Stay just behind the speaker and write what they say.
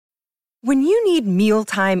When you need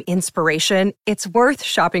mealtime inspiration, it's worth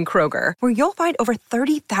shopping Kroger, where you'll find over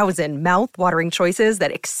 30,000 mouth-watering choices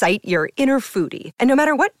that excite your inner foodie. And no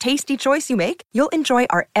matter what tasty choice you make, you'll enjoy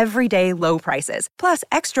our everyday low prices, plus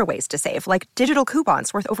extra ways to save, like digital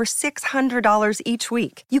coupons worth over $600 each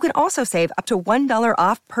week. You can also save up to $1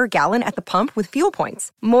 off per gallon at the pump with fuel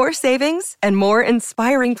points. More savings and more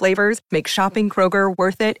inspiring flavors make shopping Kroger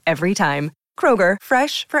worth it every time. Kroger,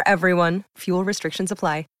 fresh for everyone. Fuel restrictions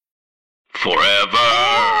apply. Forever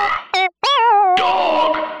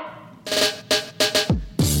Dog.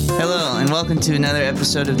 Hello, and welcome to another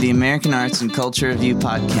episode of the American Arts and Culture Review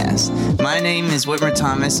podcast. My name is Whitmer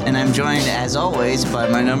Thomas, and I'm joined, as always, by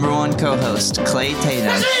my number one co-host, Clay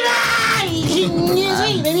Tatum.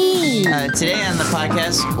 Today on the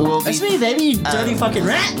podcast, we'll be... That's me, baby, you dirty fucking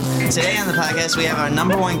rat! Today on the podcast, we have our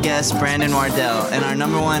number one guest, Brandon Wardell, and our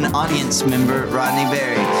number one audience member, Rodney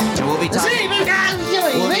Berry. And we'll be talking...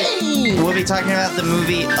 We'll be talking about the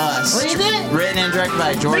movie Us, written and directed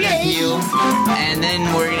by Jordan Peele, and then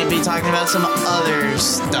we're going to be talking about some other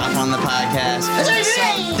stuff on the podcast. So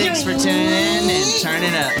thanks for tuning in and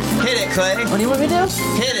turning up. Hit it, Clay. What do you want me to do?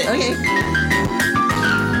 Hit it. Okay.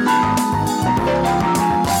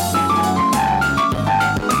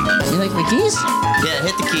 You like the keys? Yeah,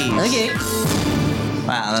 hit the keys. Okay.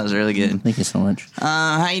 Wow, that was really good. Thank you so much.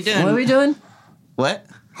 How you doing? What are we doing? What?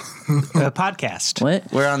 A podcast.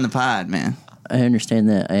 What? We're on the pod, man. I understand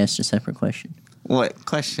that. I asked a separate question. What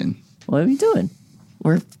question? What are we doing?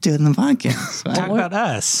 We're doing the podcast. Talk about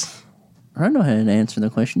us. I don't know how to answer the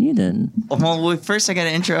question. You didn't. Well, first I got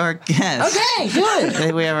to intro our guest. Okay,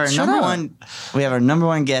 good. We have our Shut number up. one. We have our number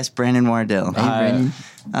one guest, Brandon Wardell. Hey,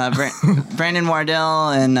 Brandon. Brandon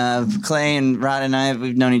Wardell and Clay and Rod and I,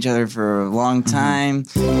 we've known each other for a long time.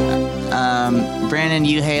 Brandon,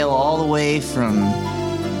 you hail all the way from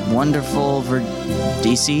wonderful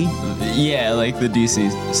DC. Yeah, like the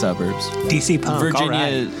DC suburbs. DC Punk.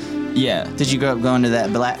 Virginia. Yeah. Did you grow up going to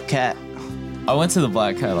that Black Cat? I went to the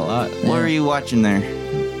Black Cat a lot. What were you watching there?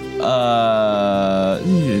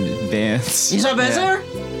 Bands. You saw Ben there?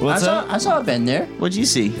 What's up? I saw Ben there. What'd you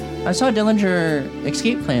see? I saw Dillinger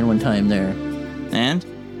Escape Plan one time there. And?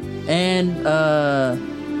 And,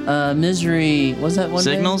 Misery, was that one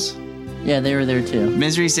Signals? day? Yeah, they were there too.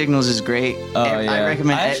 Misery Signals is great. Oh, yeah. I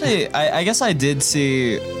recommend I guess I did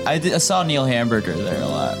see... I saw Neil Hamburger there a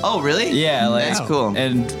lot. Oh, really? Yeah, like... That's cool.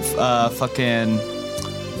 And, fucking...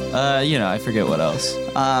 I forget what else.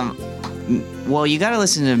 Well, you gotta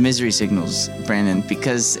listen to Misery Signals, Brandon,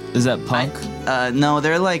 because... Is that punk? No,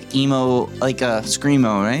 they're like emo, like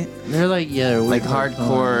screamo, right? They're like, yeah, Like weird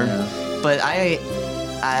hardcore. yeah. But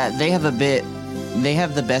they have they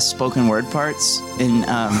have the best spoken word parts, and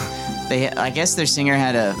I guess their singer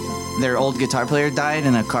their old guitar player died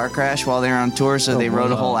in a car crash while they were on tour, so they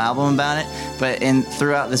wrote a whole album about it. But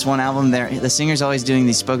throughout this one album, the singer's always doing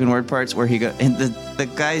these spoken word parts where and the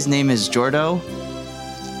guy's name is Jordo.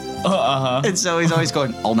 Uh-huh. And so he's always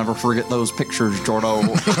going, I'll never forget those pictures,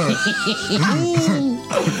 Jordo.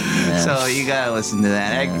 So you gotta listen to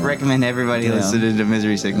that. I recommend everybody listening to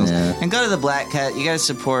Misery Signals. Yeah. And go to the Black Cat. You gotta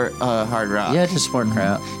support hard rock. Yeah, just support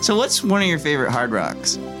crowd. So what's one of your favorite hard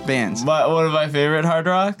rocks bands? One of my favorite hard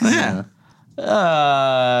rocks? Yeah.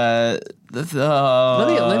 Let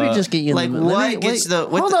me just get you in Like, the middle. what gets the...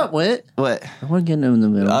 Hold up, Whit. What? I want to get in the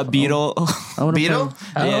middle. Beetle. I wanna Beetle?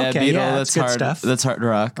 Play, Yeah, okay, Beetle. yeah, that's that's good hard. stuff. That's hard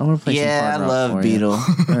rock. I want to play some Yeah, I hard rock love for you. Beetle.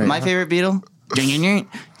 All right. My favorite Beetle?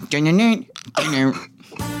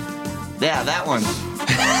 Yeah, that one.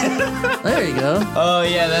 There you go. Oh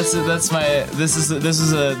yeah, that's my. This is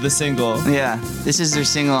the single. Yeah, this is their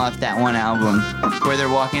single off that one album where they're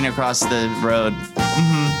walking across the road.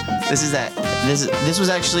 Mm-hmm. This is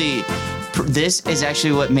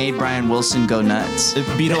actually what made Brian Wilson go nuts.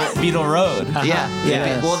 Beetle Road. Yeah.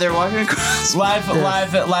 Yes. Well, they're walking across. Live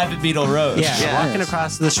at Beetle Road. Yeah, walking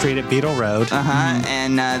across the street at Beetle Road.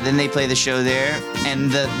 And then they play the show there. And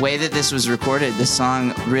the way that this was recorded, the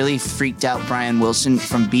song really freaked out Brian Wilson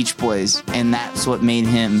from Beach Boys, and that's what made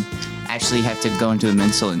him actually have to go into a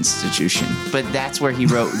mental institution. But that's where he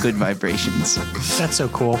wrote Good Vibrations. That's so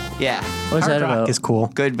cool. Yeah. What's Hard that rock about? is cool.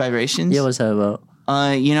 Good Vibrations? Yeah, what's that about?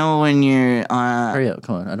 You know when you're Hurry up,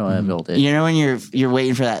 come on. I don't have it all day. you know when you're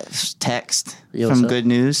waiting for that text Yeah, what's from up? Good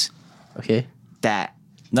News? Okay. That.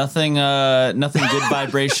 Nothing good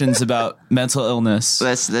vibrations about mental illness.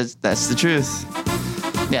 That's the truth.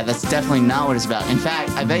 Yeah, that's definitely not what it's about. In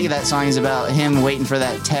fact, I bet you that song is about him waiting for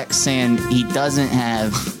that text saying he doesn't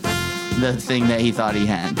have the thing that he thought he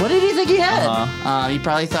had. What did he think he had? He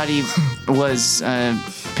probably thought he was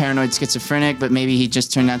paranoid schizophrenic, but maybe he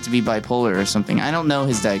just turned out to be bipolar or something. I don't know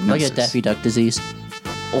his diagnosis. Like a Daffy Duck disease.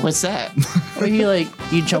 What's that? Where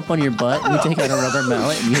you jump on your butt, and you take out a rubber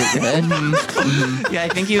mallet, and you hit your head. Yeah, I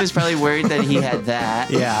think he was probably worried that he had that.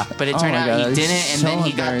 Yeah. But it Oh turned my out God, he it's didn't, and so then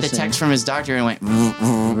he got the embarrassing. text from his doctor and went,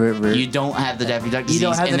 you don't have the Daffy Duck You disease.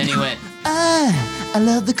 don't have And the- then he went, I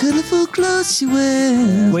love the colorful clothes she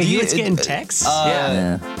wears. Wait, he you- was getting texts?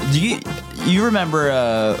 Yeah. Do you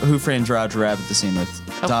remember Who Framed Roger Rabbit, the scene with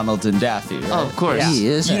Donald and Daffy? Right? Oh, of course. He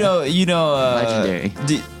is. You know. Legendary.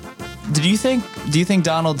 Do you think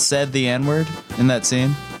Donald said the N-word in that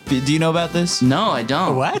scene? Do you know about this? No, I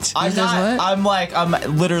don't. What? I'm does not. what?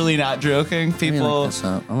 I'm literally not joking. Let me People, look this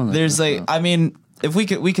up. I wanna look there's this like, up. I mean, if we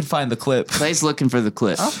could find the clip. Clay's looking for the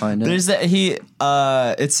clip. I'll find it. There's that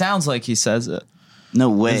it sounds like he says it. No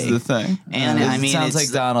way. Is the thing. And I mean, it sounds it's-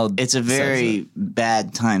 like Donald. It's a says very it.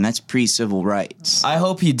 bad time. That's pre-civil rights. I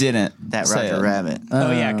hope he didn't. That say Roger it. Rabbit.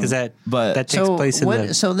 Oh, yeah, because that takes so place in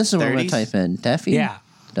the... So this is what I'm going 30s? to type in. Daffy Yeah.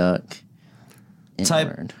 Duck. Type-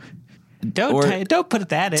 N-word. Don't put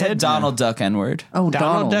that in. Donald Duck N-word. Oh,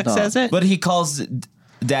 Donald Duck says it? But he calls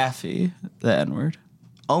Daffy the N-word,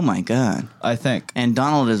 Oh my God. I think. And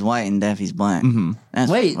Donald is white and Daffy's black. Mm-hmm. That's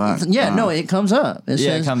Wait, fucked yeah, up. no, it comes up. It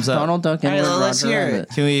Yeah, it says comes up. Donald Duck and All right, well, let's Roger hear it. Rabbit.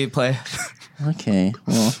 Can we play? Okay,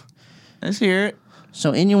 well, Let's hear it.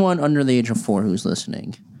 so anyone under the age of 4 who's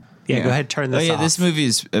listening, Yeah, go ahead, turn this off. This movie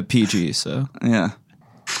is a PG, so. Yeah.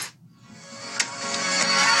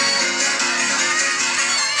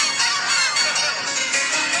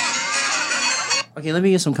 okay, let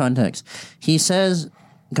me give some context. He says,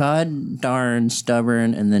 "God darn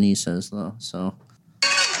stubborn," and then he says, "though." So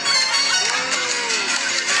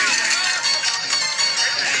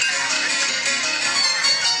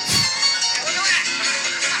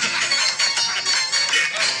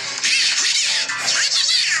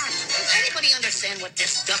Does anybody understand what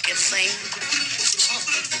this duck is saying?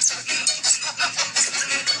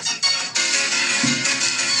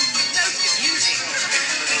 No confusing for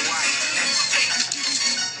the wife.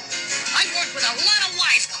 I worked with a lot of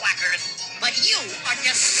wisecrackers, but you are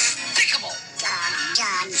despicable.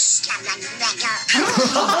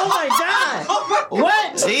 oh my god,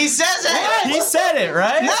 what? He says it. He said it,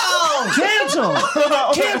 right? No.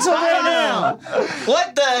 Cancel right now.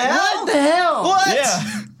 What the hell? What the hell? What? Yeah.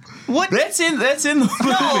 What? That's in the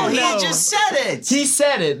movie. No, he just said it. He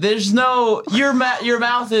said it. There's no your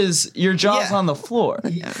mouth is your jaw's Yeah. on the floor.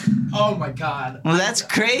 Oh, my God. Well, that's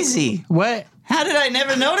crazy. What? How did I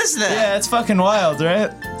never notice that? Yeah, it's fucking wild, right?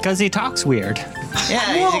 Because he talks weird.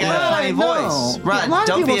 Yeah, he's got a funny no. voice. A Rod, lot of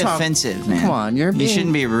don't be people talk- offensive, man. Come on, you're You being-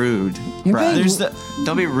 shouldn't be rude. You're Rod. being- There's the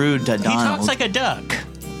Don't be rude to He Donald. talks like a duck.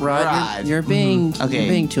 Rod, Rod. you're being Okay. you're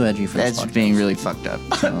being too edgy for this That's podcast. being really fucked up.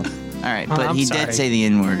 So. All right, but I'm he sorry. did say the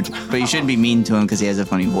N-word. But you shouldn't be mean to him because he has a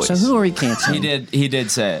funny voice. So who are we canceling? he did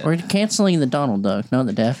say it. We're canceling the Donald Duck, not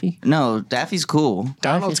the Daffy. No, Daffy's cool.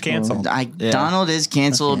 Daffy's Daffy's cool. canceled. Donald is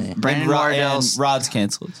canceled. Okay. Brandon Wardell's and Rod's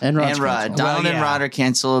canceled. And Rod's and Rod. canceled. Donald Well, and yeah. Rod are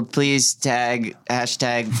canceled. Please tag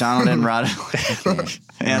hashtag Donald and Rod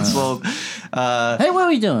canceled. Hey, what are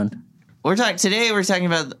we doing? We're talking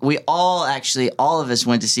about all of us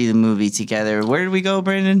went to see the movie together. Where did we go,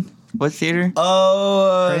 Brandon? What theater?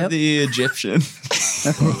 Oh, the Egyptian.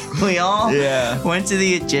 We all Yeah. went to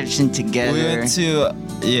the Egyptian together. We went to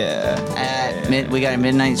We got a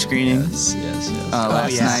midnight screening Yes.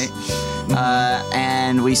 last yeah. night,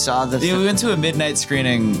 and we saw the. Yeah, we went to a midnight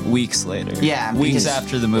screening weeks later. Yeah, weeks because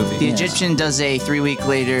after the movie. The Egyptian does a 3-week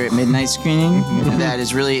later midnight screening that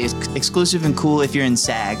is really exclusive and cool. If you're in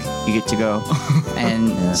SAG, you get to go.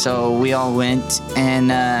 And so we all went, and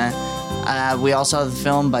we all saw the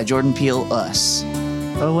film by Jordan Peele, Us.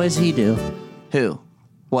 Oh, what does he do? Who?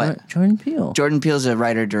 What? Jordan Peele. Jordan Peele's a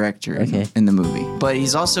writer-director Okay. in the movie. But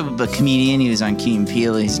he's also a comedian. He was on Key and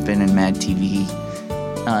Peele. He's been in Mad TV.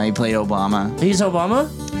 He played Obama. He's Obama?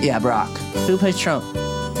 Yeah, Brock. Who plays Trump?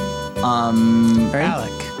 Right?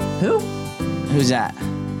 Alec. Who? Who's that?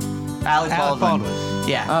 Alec Alec Baldwin. Baldwin.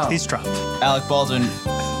 Yeah. Oh. He's Trump. Alec Baldwin,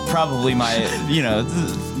 probably my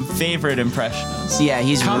favorite impressionist. Yeah,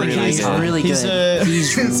 he's Comedy really He's icon. good. really He's good.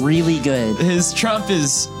 He's really good. His Trump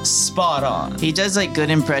is spot on. He does like good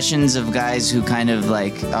impressions of guys who kind of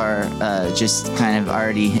like are just kind of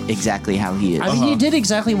already exactly how he is. I mean, he did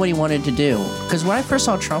exactly what he wanted to do. Because when I first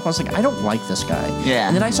saw Trump, I was like, I don't like this guy. Yeah.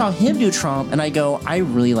 And then I saw him do Trump, and I go, I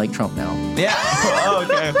really like Trump now. Yeah. Oh,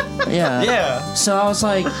 okay. Yeah. Yeah. So I was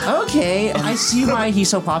like, okay, I see why he's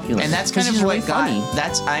so popular. And that's 'Cause kind of he's what really got.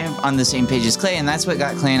 funny. I'm on the same page as Clay, and that's what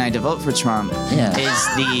got Clay and I to vote for Trump. Yeah. Is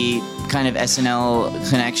the kind of SNL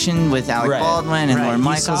connection with Alec Right. Baldwin and Right. Lorne You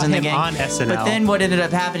Michaels saw and the him gang. on SNL. But then what ended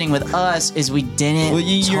up happening with us is we didn't. Well,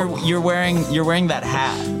 you're wearing that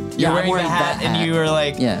hat. Yeah, I'm wearing the wearing hat, that and hat. you were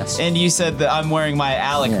like, Yes. and you said that I'm wearing my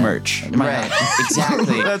Alec merch. Right,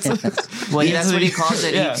 exactly. Well, that's what he calls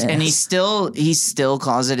it. Yeah. And he still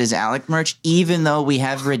calls it his Alec merch, even though we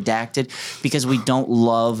have redacted because we don't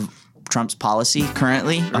love Trump's policy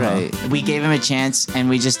currently. Right. We gave him a chance, and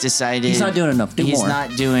we just decided He's not doing enough. Do he's more.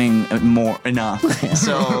 not doing enough.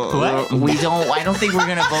 So we don't. I don't think we're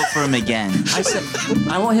gonna vote for him again. I said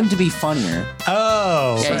I want him to be funnier.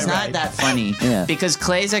 Oh, Yeah, he's not that funny. Yeah. Because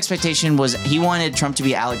Clay's expectation was he wanted Trump to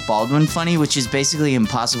be Alec Baldwin funny, which is basically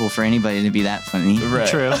impossible for anybody to be that funny. Right.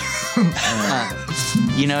 true.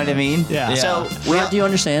 You know what I mean? Yeah. So Well, do you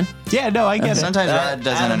understand? Yeah, no, I get it. sometimes Rod doesn't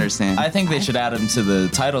Adam, understand. I think they should add him to the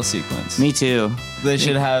title sequence. Me too. They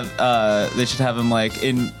should have him like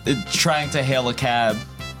in trying to hail a cab,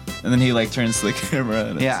 and then he like turns to the camera.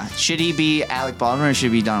 And Yeah. Should he be Alec Baldwin or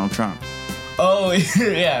should he be Donald Trump? Oh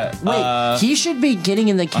yeah. Wait, he should be getting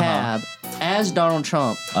in the cab as Donald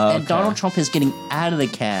Trump, and Okay. Donald Trump is getting out of the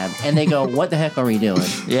cab, and they go, "What the heck are we doing?"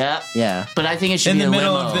 Yeah. Yeah. But I think it should in be the a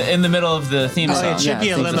middle limo. of the middle of the theme Oh, song. it should Yeah, be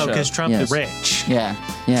a think limo so. because Trump Yes. is rich. Yeah.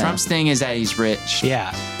 Yeah. Trump's thing is that he's rich,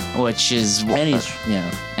 Yeah. which is And he's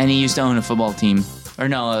and he used to own a football team, or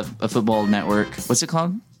no, a football network. What's it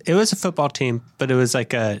called? It was a football team, but it was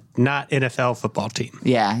like a not NFL football team.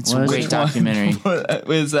 Yeah, it's What a is great it? documentary.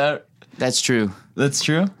 Is that That's true. that's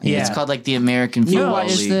true? Yeah. It's called like the American No, Football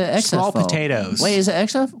it's League. the XFL. Small potatoes. Wait, is it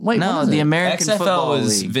XFL? Wait, No, what is the it? American XFL Football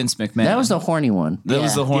was League. Vince McMahon. That was the horny one. That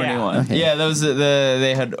was Yeah. the horny Yeah. one. Okay. Yeah, that was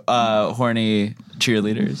they had horny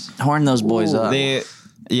cheerleaders. Horn those boys up. They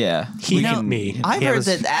yeah. He helped me. I've He heard was-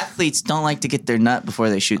 that athletes don't like to get their nut before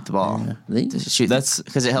they shoot the ball. They- Shoot, That's-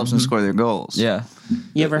 because it helps them score their goals. Yeah.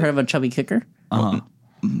 You ever heard of a chubby kicker?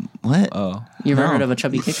 What? Oh. You ever No. heard of a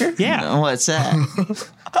chubby kicker? Yeah. What's that?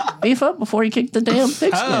 Beef up before you kick the damn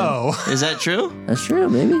pigskin. Oh, Is that true? That's true,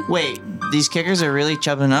 baby. Wait, these kickers are really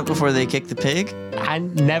chubbing up before they kick the pig? I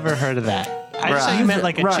never heard of that. I just thought Right. you meant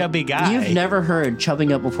like a Rod, chubby guy. You've never heard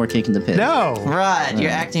chubbing up before kicking the pig. No. Rod,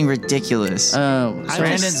 you're acting ridiculous.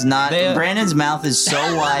 Brandon's Brandon's mouth is so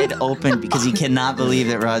wide open because he cannot believe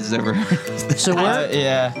that Rod's never heard. So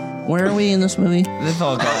Yeah. where are we in this movie? They've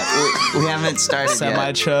all got We haven't started semi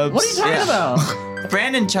yet. chubs. What are you talking Yeah. about?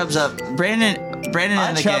 Brandon chubs up. Brandon I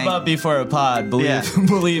and the chub gang. up before a pod. Believe Yeah.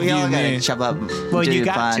 believe We you all gotta me. chub up. Well, do you the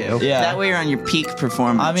got pod. to. Yeah. That way you're on your peak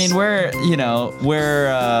performance. I mean, we're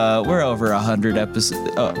over 100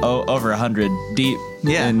 episodes, over 100 deep.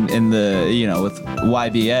 Yeah. In the with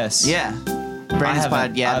YBS. yeah. I Brandon's haven't-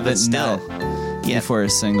 pod, I yeah, but haven't still. met Yeah. before a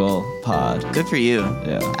single pod. Good for you.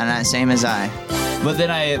 Yeah. And same as I. But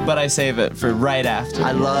then I save it for right after.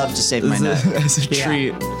 I love to save my as nut. as a Yeah.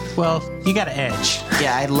 treat. Well, you got to edge.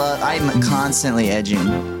 Yeah, I'm constantly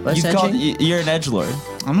edging. What's You've called, edging? you're an edgelord.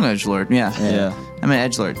 I'm an edgelord, yeah. Yeah. I'm an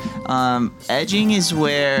edgelord. Edging is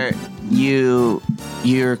where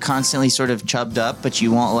you're constantly sort of chubbed up, but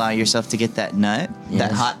you won't allow yourself to get that nut,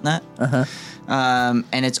 that hot nut.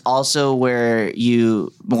 And it's also where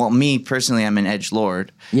me personally, I'm an edgelord.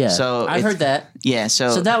 Yeah. So I've heard that. Yeah.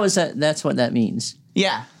 So that's what that means.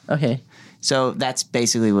 Yeah. Okay. So that's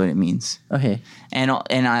basically what it means. Okay. And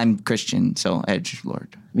I'm Christian, so edgelord.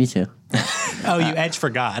 Me too. Oh, you edge for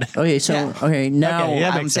God. Okay, so Yeah. okay, now Okay, yeah.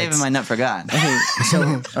 That I'm makes saving sense. my nut for God. okay,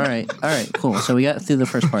 so all right, cool. So we got through the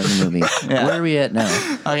first part of the movie. Yeah. Where are we at now?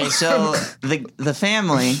 Okay, so the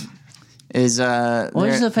family is What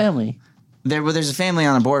is the family? there's a family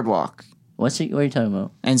on a boardwalk What are you talking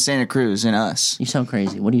about? in Santa Cruz in Us. You sound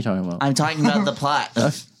crazy. What are you talking about? I'm talking about the plot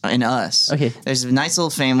of in Us. Okay. There's a nice little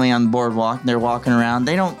family on the boardwalk. They're walking around.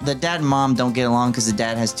 The dad and mom don't get along because the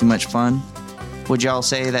dad has too much fun. Would y'all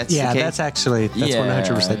say that's Yeah, the case? that's actually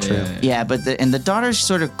 100% true. Yeah, but the daughter's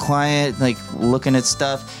sort of quiet, like looking at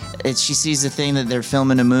stuff. She sees the thing that they're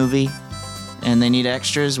filming a movie, and they need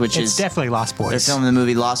extras, which It's is definitely Lost they're Boys. filming the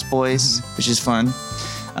movie Lost Boys, which is fun.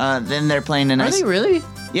 Then they're playing a Are nice. they really?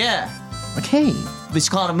 Yeah, Okay. it's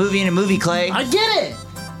called a movie in a movie, Clay. I get it.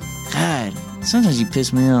 God, sometimes you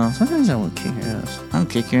piss me off. Sometimes I want to kick your ass. I'll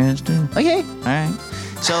kick your ass too. Okay. All right.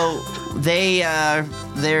 So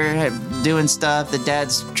they're doing stuff. The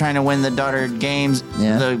dad's trying to win the daughter games.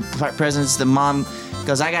 Yeah. The presents. The mom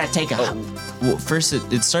goes, "I gotta take a." Well, first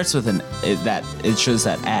it starts with it shows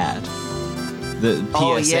that ad. The PSA.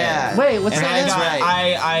 Oh yeah. Wait, what's And that? That's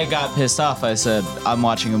right. I got pissed off. I said, I'm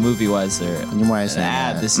watching a movie. Why is there Why is an there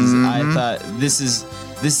ad? an ad? This is. I thought this is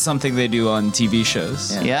something they do on TV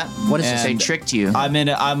shows. Yeah. Yeah. What is this? They And tricked you. I'm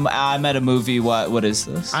at a movie. What is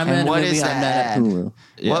this? I'm And at a what movie. is I'm that not at ad? Hulu.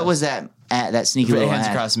 Yeah. What was that? ad, that sneaky little Hands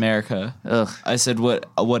ad. Across America. Ugh. I said,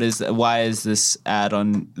 why is this ad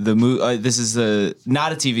on the movie? This is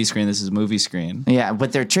not a TV screen. This is a movie screen. Yeah,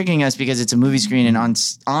 but they're tricking us because it's a movie screen, and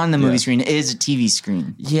on the movie screen is a TV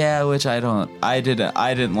screen. Yeah, which I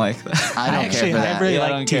didn't like that. I don't care for I that. really Yeah, I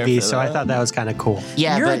like don't care TV, for so I that. thought that was kind of cool.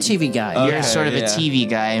 Yeah, You're a but TV guy. You're Okay, sort of a yeah. TV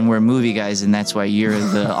guy, and we're movie guys, and that's why you're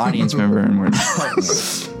the audience member, and we're.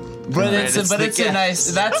 But it's the a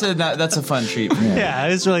nice. That's a fun treat. For me. Yeah,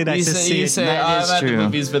 it was really nice to see. You say That I'm is at true. the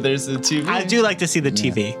movies, but there's the TV. I do like to see the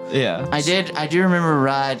TV. Yeah. I do remember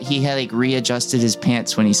Rod. He had like readjusted his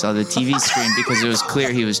pants when he saw the TV screen because it was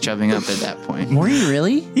clear he was chubbing up at that point. Were you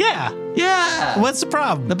really? Yeah. Yeah. What's the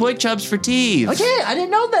problem? The boy chubs for Teve. Okay, I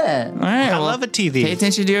didn't know that. All right. I well, love a TV. Pay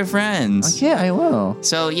attention to your friends. Okay, I will.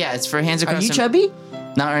 So yeah, it's for Hands Are Across. you chubby?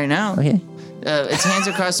 Not right now. Okay. It's Hands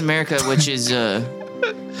Across America, which is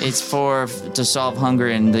it's to solve hunger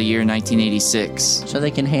in the year 1986. So they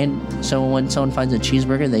can so when someone finds a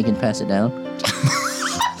cheeseburger, they can pass it down.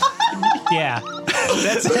 Yeah.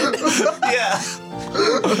 That's it. Yeah.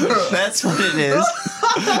 That's what it is.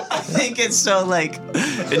 I think it's so like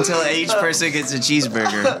until each person gets a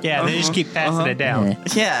cheeseburger. Yeah, they just keep passing it down. Yeah.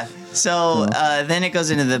 Yeah. So then it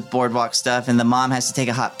goes into the boardwalk stuff, and the mom has to take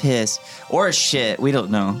a hot piss or a shit. We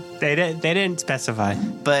don't know, They didn't specify.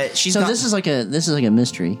 but she's. So this is like a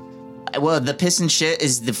mystery. well, the piss and shit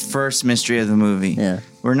is the first mystery of the movie. Yeah.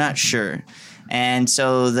 We're not sure, and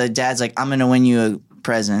so the dad's like, "I'm gonna win you a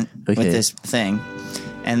present with Okay. this thing,"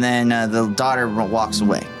 and then the daughter walks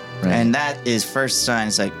away, Right. and that is first sign.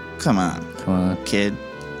 It's like, come on, Come on. kid.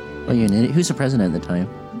 Oh, you're an idiot. Who's the president at the time?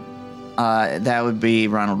 That would be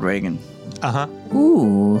Ronald Reagan. Uh huh.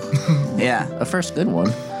 Ooh, Yeah. a first good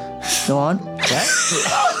one. Go on.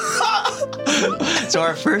 So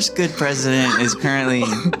our first good president is currently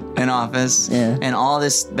in office, Yeah. and all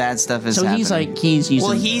this bad stuff is So happening. he's using.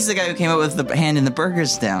 well, he's the guy who came up with the handing the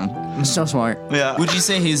burgers down. so smart. Yeah. Would you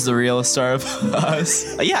say he's the real star of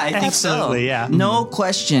Us? Yeah, I think Absolutely, so. yeah. No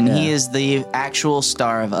question, he Yeah. is the actual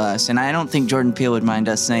star of Us, and I don't think Jordan Peele would mind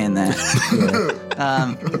us saying that.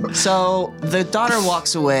 So the daughter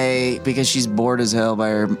walks away because she's bored as hell by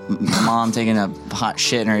her mom taking a hot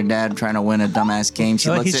shit and her dad trying to win a dumbass game. She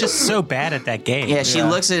Oh, looks he's at, just so bad at that game. yeah, she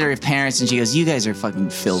looks at her parents and she goes, "You guys are fucking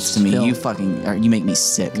filth to me. Filth. You fucking, you make me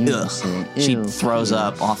sick." You make me Ugh. sick. She Ew. throws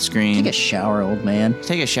up off screen. Take a shower, old man.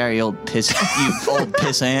 Take a shower, you old piss, you old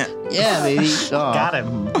pissant. Yeah, baby. Oh. Got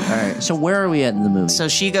him. All right. So where are we at in the movie? So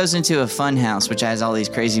she goes into a fun house which has all these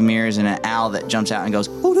crazy mirrors and an owl that jumps out and goes,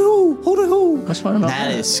 "Hoo-doo, hoo-doo." What's fun about that?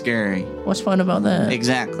 That is scary. What's fun about that?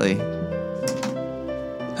 Exactly.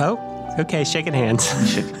 Oh, okay, shaking hands.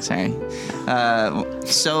 Sorry.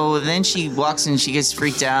 So then she walks in. She gets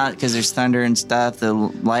freaked out because there's thunder and stuff. The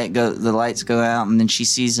lights go out, and then she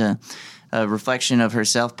sees a reflection of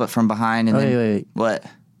herself, but from behind. And then Wait.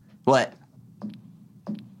 what?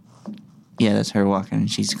 Yeah, that's her walking, and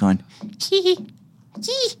she's going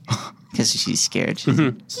because she's scared. She's,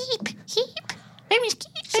 no,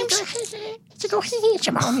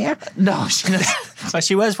 she doesn't. But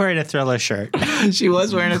she was wearing a Thriller shirt. She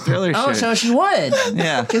was wearing a Thriller Oh, shirt. so she would.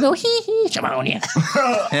 Yeah, You go hee hee, Shimonia.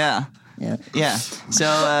 yeah. Yeah. Yeah. So,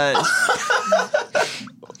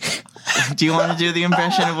 do you want to do the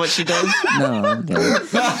impression of what she does? No, I'm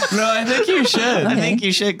good. No, I think you should. I think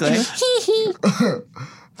you should, Clay.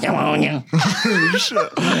 Shimonia.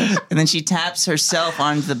 And then she taps herself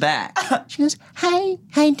on the back. She goes, hi,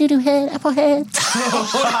 doodoo head, apple head.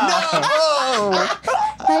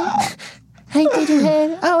 Hi, doodoo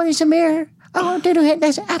head. Oh, there's a mirror. Oh, doodoo head,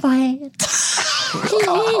 there's an apple head. Hee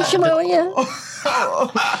hee, Shimonia.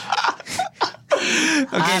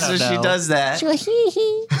 Okay, so she know. does that. She goes, hee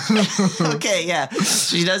hee. Okay, yeah.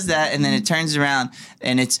 She does that, and then it turns around,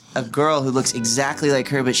 and it's a girl who looks exactly like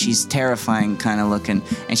her, but she's terrifying kind of looking,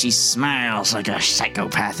 and she smiles like a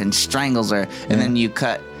psychopath and strangles her. And then you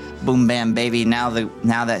cut, boom, bam, baby. Now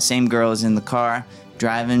that same girl is in the car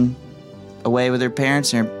driving away with her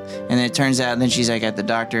parents, and then it turns out, and then she's like at the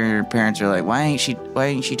doctor, and her parents are like, "Why ain't she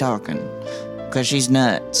talking? Because she's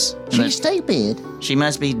nuts. She's stupid. She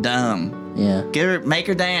must be dumb." Yeah. Make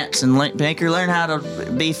her dance and make her learn how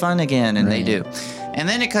to be fun again, and they Right. do. And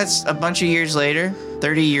then it cuts a bunch of years later,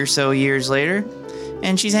 30 or so years later,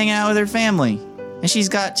 and she's hanging out with her family. And she's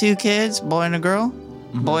got 2 kids, boy and a girl.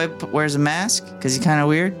 Boy wears a mask because he's kind of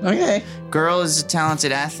weird. Okay. Girl is a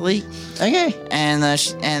talented athlete, Okay. and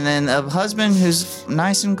then a husband who's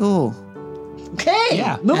nice and cool. Okay.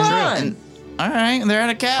 Yeah, Move that's on. right. And, all right, they're at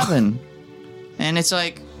a cabin, and it's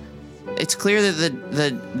like, it's clear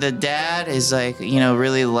that the dad is like,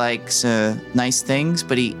 really likes nice things,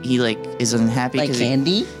 but he like is unhappy Like because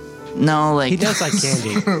candy? No, like He does like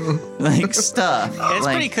candy. like stuff. It's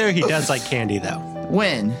like, pretty clear he does like candy, though.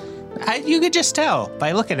 when. You could just tell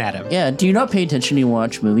by looking at him. Yeah, do you not pay attention when you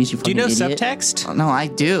watch movies, you Do fucking you know idiot? subtext? No, I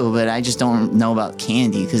do, but I just don't know about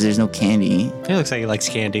candy because there's no candy. He looks like he likes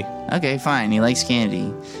candy. Okay, fine. He likes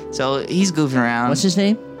candy, so he's goofing around. What's his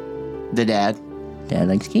name? The dad? Dad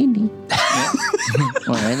likes candy.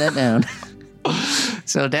 Well, write that down.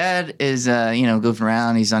 So dad is, goofing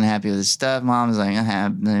around. He's unhappy with his stuff. Mom's like,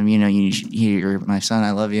 you're my son.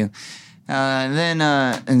 I love you.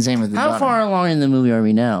 And same with the How daughter. far along in the movie are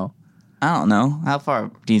we now? I don't know. How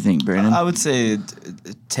far do you think, Brandon? I would say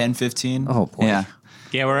 10, 15. Oh, boy. Yeah.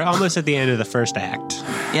 Yeah, we're almost at the end of the first act.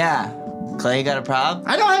 Yeah. Clay got a problem?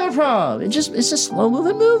 I don't have a problem. It's a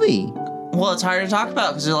slow-moving movie. Well, it's hard to talk about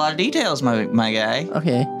because there's a lot of details, my guy.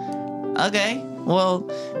 Okay. Okay. Well,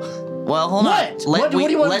 hold What? on. What do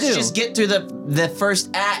you want to Let's do? just get through the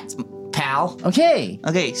first act, pal. Okay.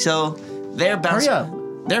 Okay, so they're Hurry bouncing.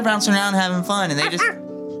 up. They're bouncing around having fun, and they just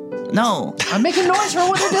no. I'm making noise for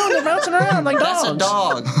what they're doing. They're bouncing around like That's dogs. a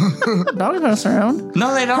dog. Dogs bouncing around.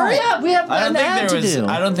 No, they don't. Hurry up. We have I an don't ad think to there was. do.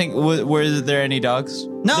 I don't think were there any dogs?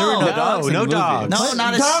 No. there were no No, dogs. In no the movie. dogs. No,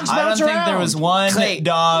 not Dogs a. I don't bounce think there around. was one Clay.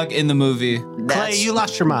 dog in the movie. Clay, you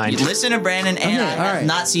lost your mind. Listen to Brandon, and Okay, I have all right.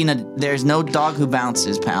 not seen There's no dog who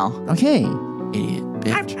bounces, pal. Okay. Idiot,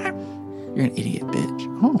 bitch. You're an idiot,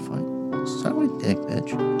 bitch. Oh, fine. Suck my dick,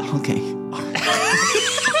 bitch. Okay.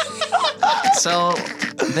 So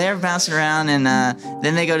they're bouncing around, and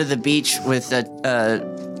then they go to the beach with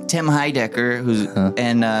Tim Heidecker, who's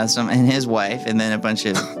and his wife, and then a bunch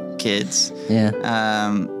of kids. Yeah.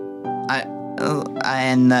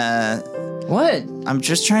 What? I'm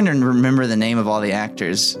just trying to remember the name of all the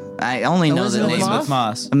actors. I only know the Elizabeth name. Moss? Elizabeth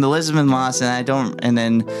Moss. I'm Elizabeth Moss, and I don't. And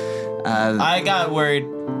then I got worried.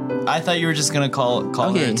 I thought you were just gonna call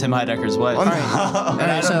Okay. her Tim Heidecker's wife. All right. And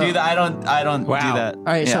I don't so- do that. I don't Wow. do that. All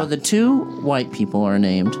right, Yeah. so the two white people are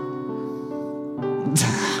named.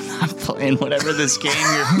 I'm playing whatever this game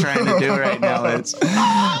you're trying to do right now is.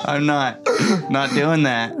 I'm not doing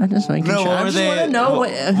that. I just want No, what I were just they- want to know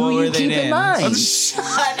what who were you they keep in named? mind.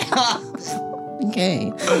 Shut up.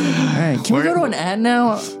 Okay. All right. Can we go to an ad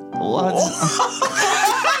now? What?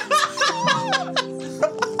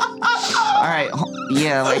 All right.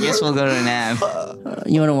 Yeah, I guess we'll go to an ad.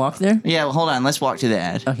 You want to walk there? Yeah, well, hold on. Let's walk to the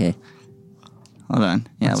ad. Okay. Hold on.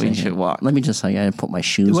 Yeah, we should walk. Let me just, I gotta put my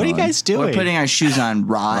shoes on. What are you guys doing? We're putting our shoes on,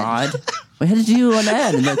 Rod. Rod? We had to do an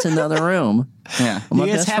ad, and that's in the other room. Yeah. My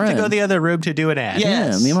You guys best have friend. to go to the other room to do an ad. Yeah.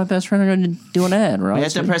 Yeah, me and my best friend are going to do an ad, right? We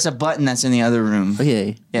have to press a button that's in the other room.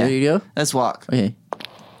 Okay. Yeah. There you go. Let's walk. Okay.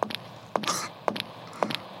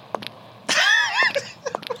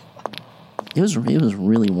 It was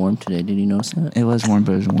really warm today. Did you notice that? It was warm,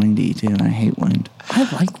 but it was windy too. I hate wind. I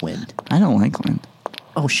like wind. I don't like wind.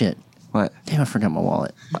 Oh shit! What? Damn, I forgot my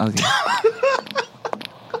wallet. Okay.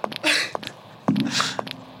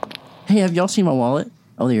 Hey, have y'all seen my wallet?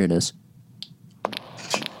 Oh, there it is.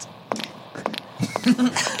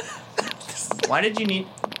 Why did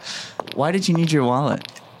you need your wallet?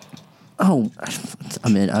 Oh,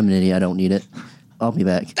 I'm an idiot. I don't need it. I'll be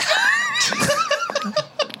back.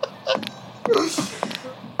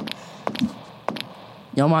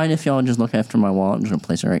 Y'all mind if y'all just look after my wallet? I'm just gonna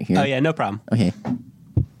place it right here. Oh, yeah, no problem. Okay.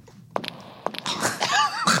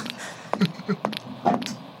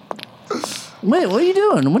 Wait, what are you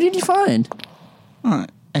doing? What did you find?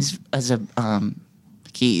 As a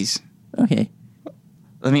keys. Okay.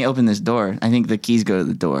 Let me open this door. I think the keys go to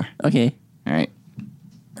the door. Okay. All right.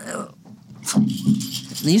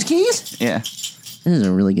 These keys? Yeah. This is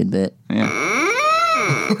a really good bit. Yeah.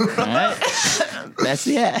 All right. That's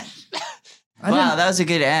the ad. Wow, that was a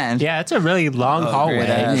good ad. Yeah, it's a really long hallway. great.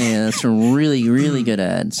 Yeah, it's a really, really good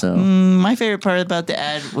ad. So My favorite part about the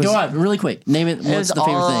ad was go on, really quick. Name it. it What's was the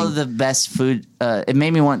favorite all thing? the best food. It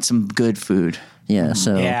made me want some good food. Yeah.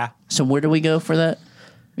 So Yeah. So where do we go for that?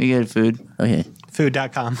 We good food. Okay.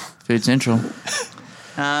 Food.com. Food Central.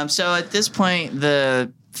 So at this point,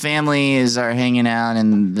 the families are hanging out,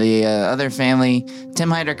 and the other family,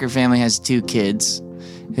 Tim Heidecker family, has two kids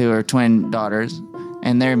who are twin daughters,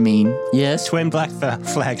 and they're mean. Yes. Twin black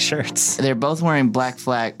flag shirts. They're both wearing black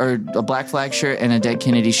flag or a black flag shirt and a Dead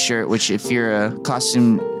Kennedy shirt. Which, if you're a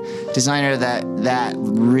costume designer, that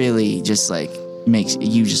really just like makes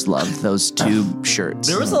you just love those two shirts.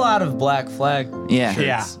 There was a lot of Black Flag. Yeah.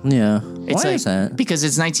 Yeah. Yeah. It's Why like, is that? Because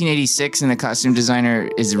it's 1986 and the costume designer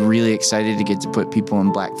is really excited to get to put people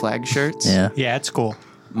in black flag shirts. Yeah. Yeah, it's cool.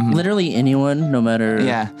 Literally anyone, no matter.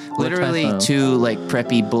 Yeah. what Literally type of- two like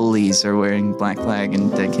preppy bullies are wearing black flag and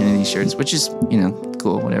Dead Kennedy shirts, which is,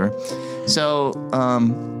 cool, whatever. So,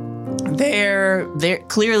 They're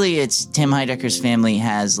clearly it's Tim Heidecker's family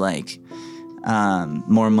has like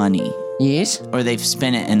more money, Yes. or they've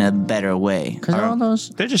spent it in a better way, Because or all those.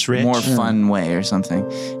 They're just rich. more fun way or something.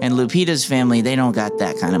 And Lupita's family, they don't got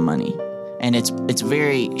that kind of money, and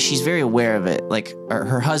she's very aware of it. Like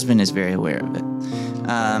her husband is very aware of it,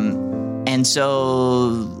 and so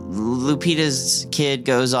Lupita's kid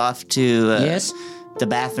goes off to Yes. the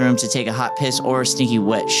bathroom to take a hot piss or stinky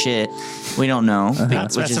wet shit. We don't know. Not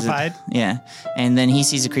which is specified. yeah. And then he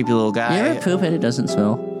sees a creepy little guy. You ever poop and it doesn't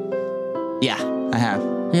smell? Yeah, I have.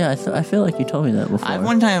 Yeah, I feel like you told me that before.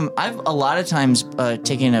 I've a lot of times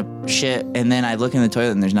taken a shit and then I look in the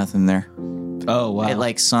toilet and there's nothing there. Oh wow. It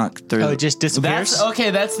like sunk through. Oh, it just disappears.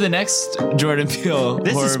 That's the next Jordan Peele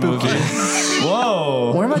This horror is spooky. movie.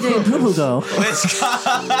 Whoa. Where my damn poo-poo go?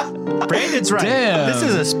 Brandon's right. Damn. This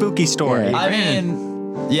is a spooky story. Yeah. I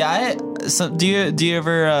mean, yeah. Do you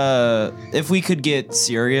ever? If we could get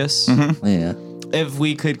serious, Yeah. if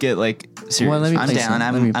we could get like serious, Well, let me I'm play down.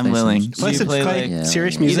 some- let me I'm play some- willing. Play you some play, play like,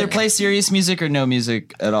 serious yeah. music. either play serious music or no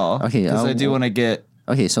music at all. Okay, because I I'll- do want to get.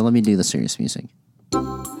 Okay, so let me do the serious music.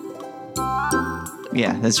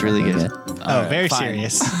 Yeah, that's really good. Okay. Oh, very fine.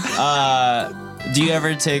 serious. Do you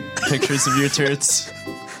ever take pictures of your turds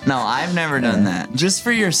No, I've never done that. just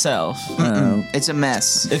for yourself? It's a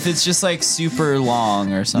mess. If it's just like super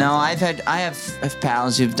long or something. No, I have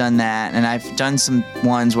pals who've done that, and I've done some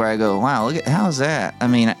ones where I go, wow, look at how's that? I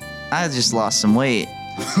mean, I just lost some weight,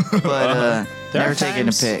 but There never are taken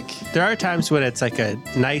a times- pic. There are times when it's like a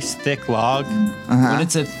nice thick log, when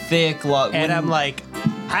it's a thick log. and I'm like,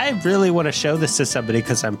 I really want to show this to somebody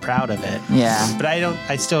because I'm proud of it. Yeah. But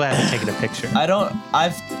I still haven't taken a picture.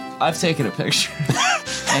 I've taken a picture.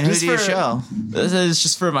 And who Just do you for- show? This is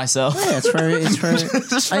just for myself. Yeah, it's for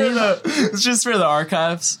It's just for the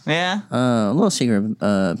archives. Yeah. a little secret.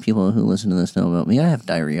 People who listen to this know about me. I have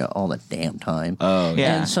diarrhea all the damn time. Oh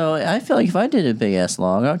Yeah. And so I feel like if I did a big ass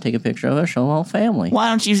log, I would take a picture of it, show my whole family. Why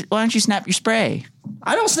don't you snap your spray?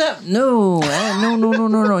 I don't snap. No, man,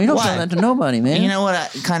 no. You don't Why? tell that to nobody, man. You know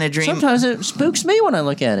what kind of dream? Sometimes it spooks me when I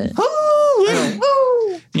look at it.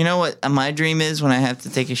 You know what my dream is when I have to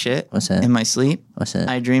take a shit? What's that? In my sleep? What's that?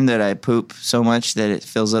 I dream that I poop so much that it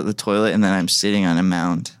fills up the toilet and then I'm sitting on a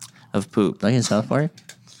mound of poop. Like in South Park?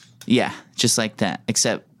 Yeah, just like that.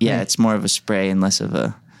 Except, yeah, it's more of a spray and less of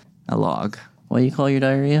a log. What do you call your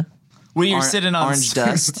diarrhea? Well, you're sitting on orange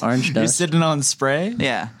dust. Orange You're dust. sitting on spray.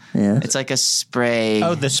 Yeah. Yeah. It's like a spray.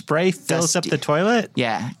 Oh, the spray fills up Dusty. the toilet?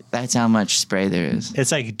 Yeah, that's how much spray there is.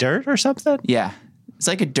 It's like dirt or something? Yeah. It's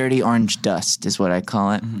like a dirty orange dust is what I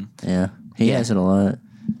call it. Yeah. He Yeah. has it a lot.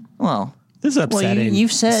 Well, This is Well, upsetting.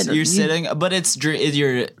 you've said You're sitting, but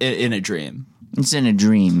you're in a dream, it's in a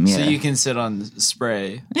dream, yeah. so you can sit on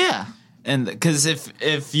spray. yeah. And because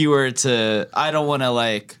if you were to, I don't want to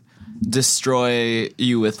like destroy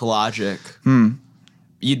you with logic.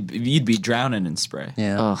 You'd be drowning in spray.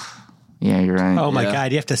 Yeah. Oh, yeah, you're right. oh my Yeah.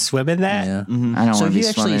 God, you have to swim in that? Yeah. I don't So want to if be you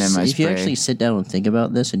swimming in my if you spray. actually sit down and think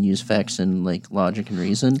about this and use facts and like logic and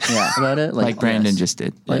reason about it, like Brandon yes. just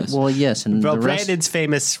did. Like, well, yes, and Well, the rest, Brandon's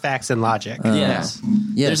famous facts and logic. Yes.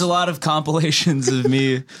 yes. There's a lot of compilations of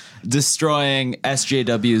me destroying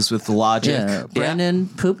SJWs with logic. Yeah, Brandon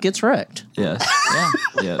poop gets wrecked. Yes.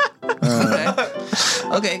 Yeah. Yeah.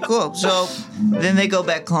 Okay, cool. So then they go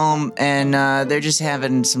back home and they're just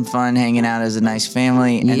having some fun, hanging out as a nice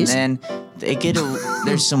family. Yes. And then they get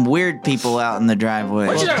there's some weird people out in the driveway.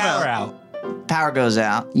 Well, power out. Power goes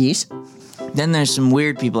out. Yes. Then there's some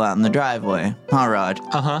weird people out in the driveway. Huh, Rod?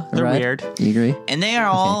 Uh-huh. They're Right? weird. You agree? And they are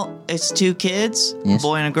all, it's two kids, Yes. a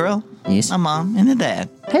boy and a girl, Yes. a mom and a dad.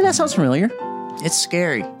 Hey, that sounds familiar. It's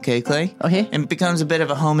scary, okay, Clay? Okay. And it becomes a bit of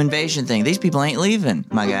a home invasion thing. These people ain't leaving,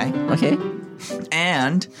 my guy. Okay.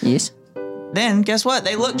 And Yes. then guess what?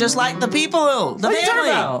 They look just like the people. The What are you family.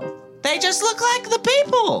 talking about? They just look like the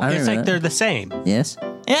people. I It's remember like that. they're the same. Yes.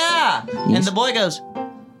 Yeah. And Yes. the boy goes,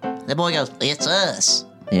 it's us.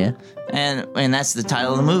 Yeah. And that's the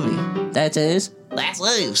title of the movie. That is. That's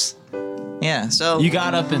loose. Yeah. So You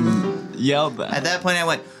got up and yelled at that. that point I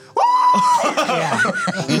went,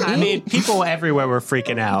 I mean, people everywhere were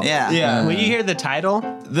freaking out. yeah. Yeah. When you hear the title,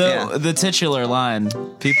 The titular line,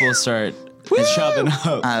 people start chubbing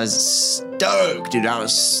up. I was stoked, dude. I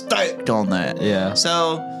was stoked on that. Yeah.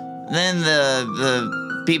 So then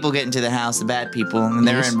the people get into the house, the bad people, and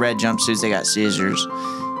they're in red jumpsuits. They got scissors.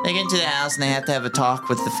 They get into the house and they have to have a talk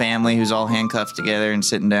with the family, who's all handcuffed together and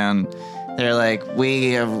sitting down. They're like,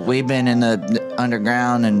 we've been in the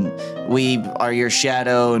underground and we are your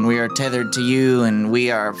shadow and we are tethered to you and we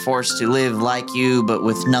are forced to live like you but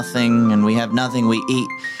with nothing and we have nothing we eat.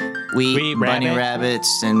 we We eat eat bunny rabbit.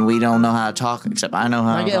 rabbits, and we don't know how to talk, except I know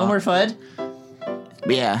how I to get talk. Elmer Fudd.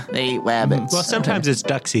 Yeah, they eat rabbits. Well, sometimes it's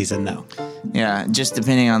duck season, though. Yeah, just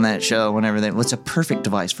depending on that show, whenever what's a perfect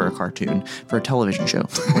device for a cartoon, for a television show.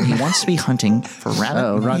 When he wants to be hunting for rabbit,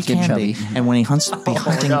 Oh, Ron's he getting can be. chubby. And when he wants to be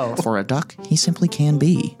hunting no. for a duck, he simply can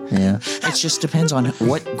be. Yeah. It just depends on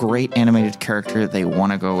what great animated character they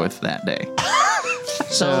want to go with that day.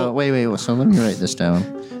 So wait. So let me write this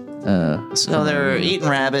down. So they're eating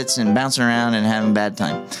rabbits and bouncing around and having a bad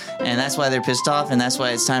time. And that's why they're pissed off, and that's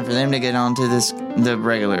why it's time for them to get onto the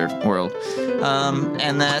regular world.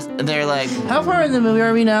 And that they're like, How far in the movie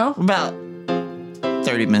are we now? about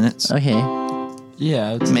 30 minutes, Okay,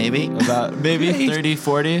 Yeah, it's maybe. about maybe 30,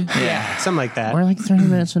 40. Yeah, something like that. we're like 30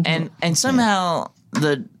 minutes into. And somehow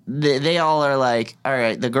they all are like, all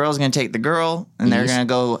right, the girl's gonna take the girl, and they're Yes. gonna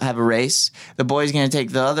go have a race. The boy's gonna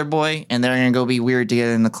take the other boy, and they're gonna go be weird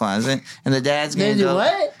together in the closet. And the dad's gonna They do go,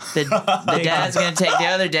 what? The dad's gonna take the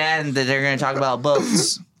other dad, and they're gonna talk about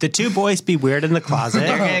boats. The two boys be weird in the closet.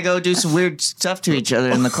 They're gonna go do some weird stuff to each other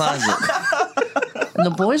in the closet. And the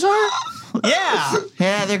boys are. Yeah.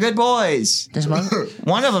 Yeah, they're good boys. Does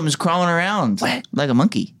One of them is crawling around like a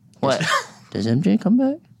monkey. What? Does MJ come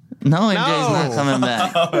back? No, MJ's not No. coming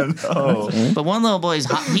back. But one little boy's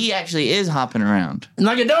he actually is hopping around.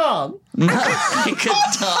 Like a dog. Like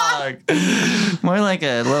a dog. More like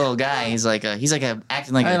a little guy. He's like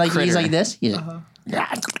acting like a Like critter. he's like this. He's like,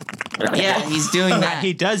 Yeah, he's doing that.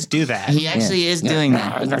 He does do that. He actually is doing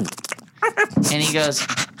that. And he goes,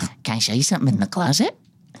 "Can I show you something in the closet?"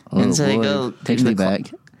 And so they go Takes in me the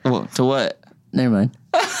back. Well, to what? Never mind.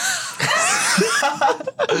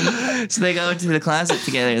 So they go to the closet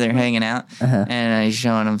together. They're hanging out, and he's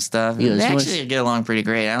showing them stuff. He goes, They "You wanna actually get along pretty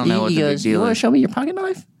great. I don't know what He the big goes, "You deal want to is. show me your pocket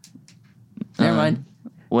knife?" Never mind.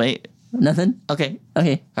 Wait, Nothing. okay,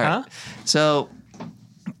 Okay. all right. Huh?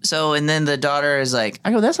 So, and then the daughter is like,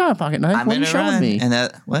 I go, "That's not a pocket knife. "I'm What are you gonna showing run," me?" and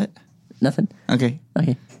that what? Nothing. Okay.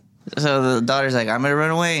 Okay. So the daughter's like, "I'm gonna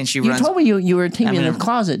run away," and she You runs. told me you were taking me in I'm the gonna-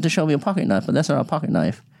 closet to show me a pocket knife, but that's not a pocket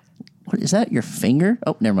knife. What is that? Your finger?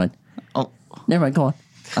 Oh, never mind. Oh, Never mind. Go on.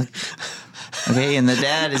 okay. And the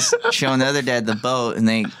dad is showing the other dad the boat, and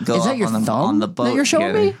they go Is that off your on the thumb boat that you're showing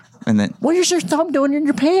together. me? And then What is your thumb doing in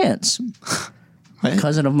your pants? What?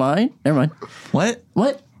 Cousin of mine? Never mind. what?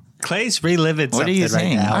 What? Clay's reliving What are something you right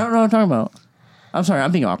saying? I now. don't know what I'm talking about. I'm sorry.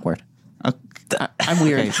 I'm being awkward. I'm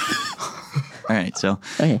weird. Okay. All right, so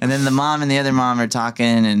Okay. and then the mom and the other mom are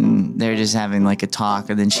talking, and they're just having like a talk,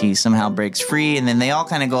 and then she somehow breaks free, and then they all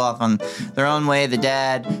kind of go off on their own way. The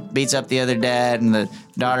dad beats up the other dad, and the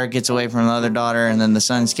daughter gets away from the other daughter, and then the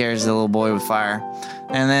son scares the little boy with fire,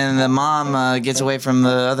 and then the mom gets away from the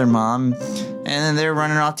other mom, and then they're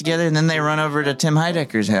running off together, and then they run over to Tim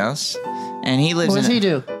Heidecker's house, and he lives What does in he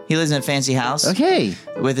do? He lives in a fancy house Okay.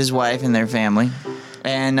 with his wife and their family,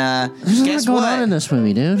 and There's a lot guess going what? on in this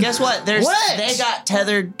movie, dude. Guess what? What? They got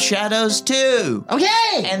tethered shadows too.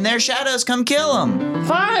 Okay. And their shadows come kill them.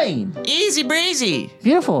 Fine. Easy breezy.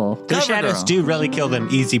 Beautiful. The Cover shadows girl. do really kill them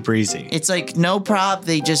easy breezy. It's like no prop,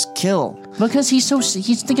 they just kill. Because he's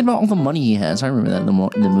thinking about all the money he has. I remember that in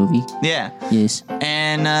the movie. Yeah. Yes.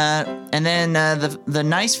 And then the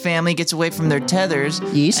nice family gets away from their tethers.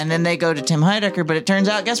 Yes. And then they go to Tim Heidecker, but it turns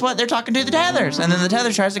out, guess what? They're talking to the tethers. And then the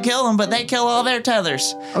tether tries to kill them, but they kill all their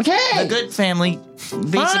tethers. Okay. The good family beats the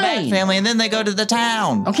bad Fine. family, and then they go to the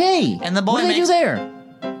town. Okay. And the boy What do they do makes- there?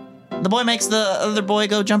 The boy makes the other boy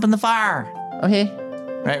go jump in the fire. Okay.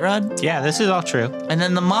 Right, Rod? Yeah, this is all true. And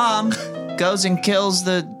then the mom goes and kills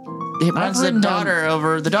runs the written daughter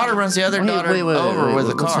over. The daughter runs the other daughter over with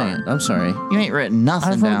a what's car. that? I'm sorry. You ain't written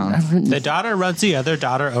nothing down. I've written. The daughter runs the other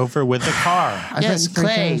daughter over with the car. I've Yes, written three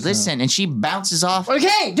Clay, things down. listen. And she bounces off.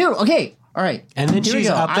 Okay, dude. Okay. All right. And then Here we she's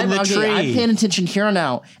go. up in the I'm tree. paying attention here and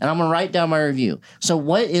now, and I'm gonna write down my review. So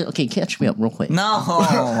what is? Okay, catch me up real quick. No,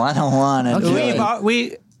 I don't want to.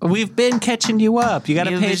 Okay. We've been catching you up. You got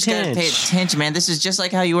to You pay just gotta attention. pay attention, man. This is just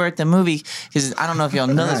like how you were at the movie. Because I don't know if y'all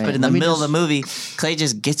know this, Alright, but in the let me middle just- of the movie, Clay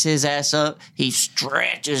just gets his ass up. He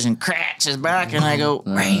stretches and cracks his back, and I go,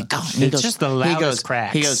 "Where you going?" He It's just the loudest he goes,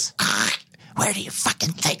 cracks. He goes, "Where do you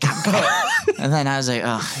fucking think I'm going?" And then I was like,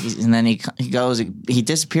 "Oh!" And then he goes, he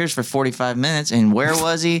disappears for 45 minutes. And where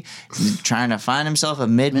was he? He's trying to find himself a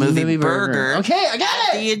mid-movie Mid-movie burger. Okay, I got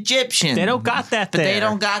at it. the Egyptian. They don't got that But there. they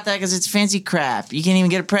don't got that because it's fancy crap. You can't even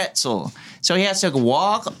get a pretzel. So he has to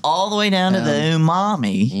walk all the way down to the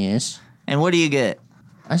umami. Yes. And what do you get?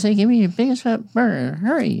 I say, give me your biggest fat burger.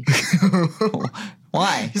 Hurry.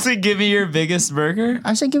 Why? You said, "Give me your biggest burger."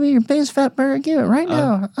 I say, give me your biggest fat burger. Give it right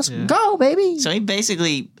now. Let's go, baby. So he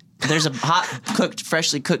basically there's a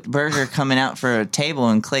freshly cooked burger coming out for a table,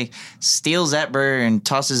 and Clay steals that burger and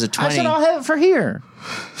tosses a 20. I said I'll have it for here.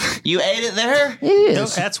 You ate it there?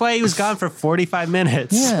 Yes. That's why he was gone for 45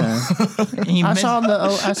 minutes. Yeah. I saw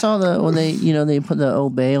the when they put the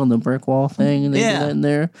Obey on the brick wall thing and they did that in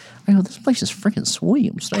there. I go, this place is freaking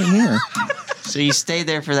sweet. I'm staying here. So you stayed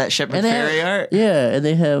there for that Shepard Fairey art? Yeah, and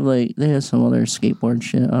they have some other skateboard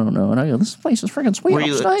shit. I don't know. And I go, this place is freaking sweet.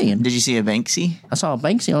 I'm staying. Did you see a Banksy? I saw a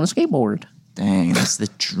Banksy on a skateboard. Dang, that's the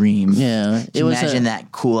dream. Yeah, imagine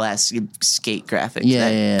that cool ass skate graphic.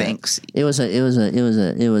 Yeah. Banksy. It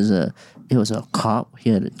was a cop. He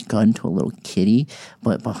had a gun to a little kitty,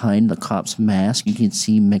 but behind the cop's mask, you can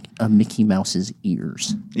see Mickey Mouse's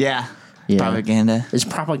ears. Yeah. Propaganda. It's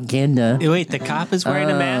propaganda. Wait, the cop is wearing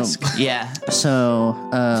a mask? Yeah. So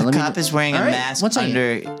the cop is wearing a mask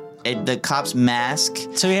under the cop's mask.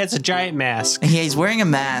 So he has a giant mask. He's wearing a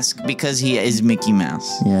mask because he is Mickey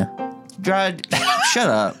Mouse. Yeah. Rod, shut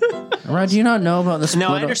up. Rod, do you not know about this? No,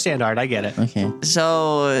 I understand, Art. I get it. Okay.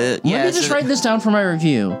 So, Let me just write this down for my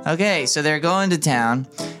review. Okay, so they're going to town,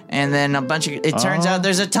 and then it turns out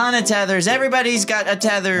there's a ton of tethers. Everybody's got a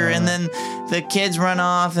tether, and then the kids run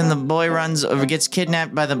off, and the boy gets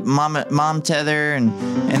kidnapped by the mom tether,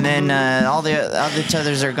 and then all the other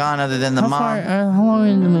tethers are gone other than the mom. How long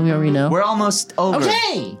in the movie are we now? We're almost over.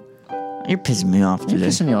 Okay! You're pissing me off today. You're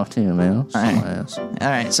pissing me off too, man. All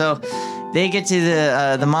right, so they get to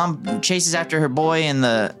the mom chases after her boy and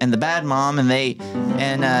the bad mom, and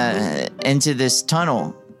into this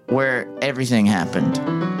tunnel where everything happened.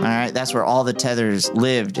 All right, that's where all the tethers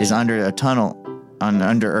lived, is under a tunnel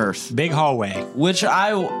under Earth. Big hallway. Which I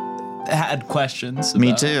had questions about.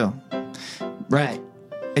 Me too. Right.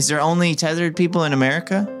 Is there only tethered people in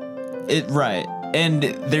America? Right. And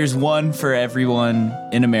there's one for everyone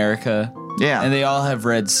in America. Yeah. And they all have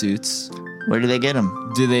red suits. Where do they get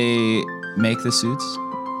them? Do they make the suits?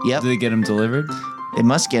 Yep. Do they get them delivered? They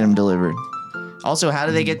must get them delivered. Also, how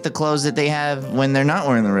do they get the clothes that they have when they're not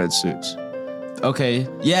wearing the red suits? Okay.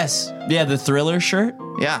 Yes. Yeah, the Thriller shirt.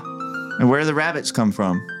 Yeah. And where do the rabbits come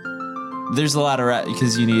from? There's a lot of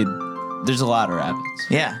there's a lot of rabbits.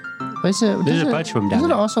 Yeah. There's a bunch of them down there. Does it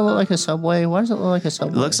there. also look like a subway? Why does it look like a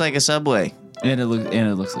subway? It looks like a subway. And it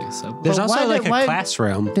looks like a subway. There's But also why like did- a why-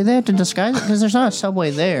 classroom. Did they have to disguise it? Because there's not a subway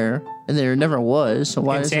there, and there never was. So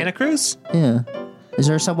why In is Santa Cruz? Yeah. Is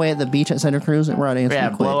there a subway at the beach at Santa Cruz? Rod, answer Yeah,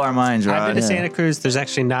 me quick. blow our minds, I've Rod. been to Santa Cruz. There's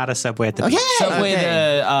actually not a subway at the beach. Subway,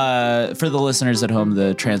 Okay. for the listeners at home,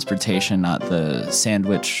 the transportation, not the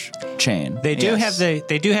sandwich chain. They do Yes.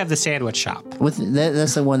 have the sandwich shop. With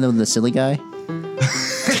that's the one with the silly guy.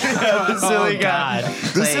 silly God.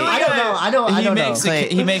 I don't know.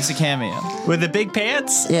 He makes a cameo. With the big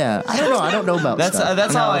pants? Yeah, I don't know about That's stuff.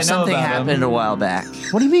 that's all I know Something about happened him. a while back.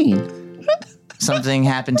 What do you mean? Something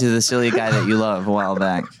happened to the silly guy that you love a while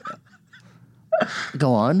back.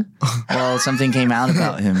 Go on. Well, something came out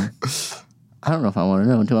about him. I don't know if I want to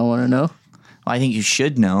know. Do I want to know? Well, I think you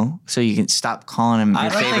should know, so you can stop calling him your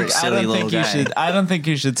favorite silly little guy. I don't think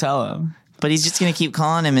you should tell him. But he's just gonna keep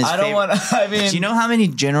calling him his I don't favorite. want. I mean, Do you know how many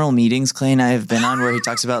general meetings Clay and I have been on where he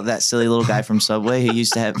talks about that silly little guy from Subway who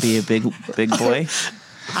used to be a big boy?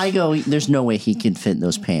 I go, there's no way he can fit in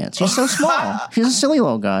those pants. He's so small. He's a silly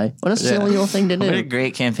little guy. What a silly little thing to do. What a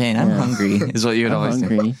great campaign. I'm hungry, is what you would I'm always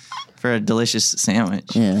hungry. do. For a delicious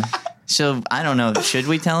sandwich. Yeah. So, I don't know. Should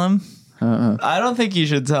we tell him? I don't think you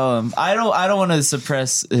should tell him. I don't want to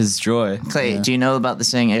suppress his joy. Clay, do you know about the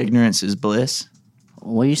saying ignorance is bliss?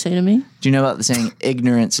 What do you say to me? Do you know about the saying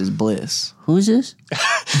ignorance is bliss? Who's this?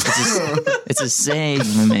 It's a saying,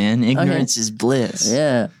 my man. Ignorance is bliss.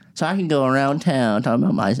 Yeah. So I can go around town talking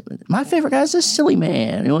about my favorite guy's this silly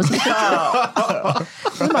man. You want to see a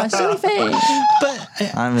picture? He's my silly fan.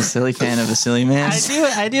 But I'm a silly fan of a silly man.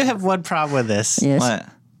 I do have one problem with this. Yes. What?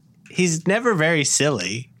 He's never very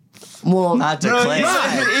silly. Well, Not to Clay.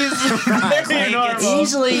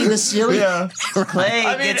 easily the silly Clay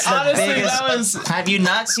I mean, gets the honestly, biggest. that was. Have you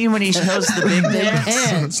not seen when he shows the big pants?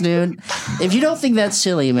 pants, dude. If you don't think that's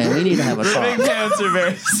silly, man, we need to have a Big talk. pants are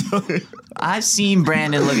very silly. I've seen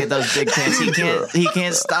Brandon look at those big pants. He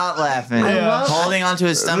can't stop laughing. love- Holding onto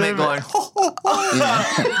his stomach going,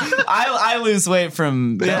 I lose weight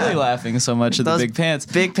from belly laughing so much at the Those big pants.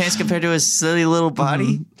 big pants compared to his silly little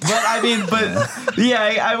body. But I mean,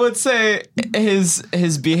 I would say his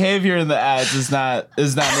behavior in the ads is not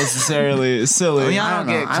necessarily silly. I mean, I I don't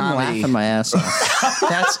don't know. get I'm comedy. laughing my ass off.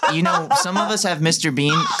 That's, some of us have Mr.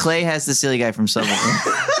 Bean. Clay has the silly guy from Subway.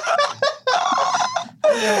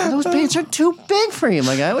 Those pants are too big for you,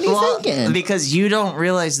 my guy. What are you thinking? Because you don't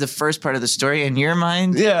realize the first part of the story in your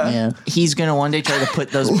mind. Yeah. He's gonna one day try to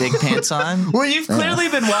put those big pants on. Well, you've clearly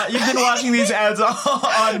been watching these ads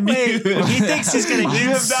on mute. He thinks he's gonna. You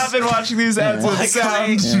have not been watching these ads with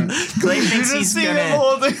sound. Clay You thinks just he's see him gonna.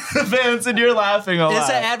 holding the pants and you're laughing a lot. It's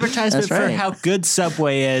an advertisement That's for right. how good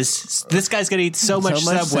Subway is. This guy's gonna eat so much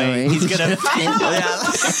Subway. Subway. He's gonna.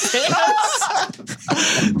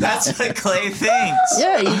 That's what Clay thinks.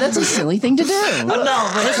 Yeah, that's a silly thing to do. No,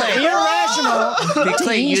 but Clay, Irrational. but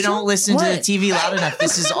Clay, you don't listen to the What? TV loud enough.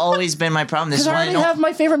 This has always been my problem. This Because is I why I already don't. have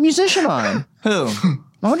my favorite musician on. Who?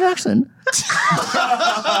 Michael Jackson.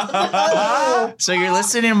 So you're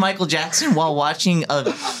listening to Michael Jackson while watching a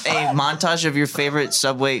montage of your favorite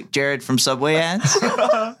Subway, Jared from Subway ads?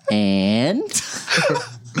 And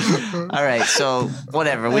All right, so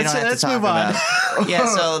whatever. We don't have to talk about it. Yeah,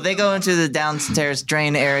 so they go into the downstairs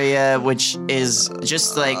drain area, which is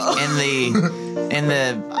just like in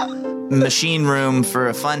the machine room for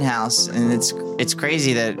a fun house, and it's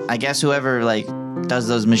crazy that I guess whoever like does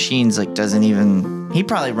those machines like doesn't even. He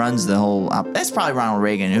probably runs the whole. That's probably Ronald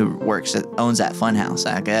Reagan who owns that fun house,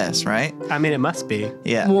 I guess, right? I mean, it must be.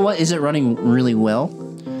 Yeah. well, what is it running really well?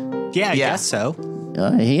 Yeah, I Yeah. guess so. He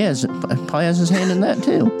probably has his hand in that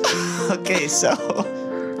too. Okay, so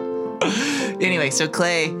anyway, so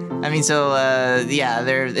Clay, and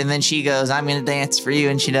then she goes, "I'm gonna dance for you,"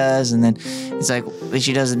 and she does, and then it's like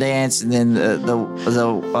she does a dance, and then the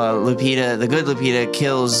Lupita, the good Lupita,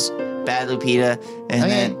 kills bad Lupita, and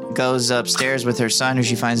then goes upstairs with her son, who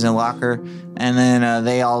she finds in a locker, and then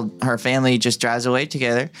her family just drives away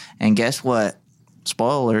together, and guess what?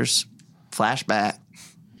 Spoilers, flashback.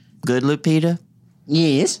 Good Lupita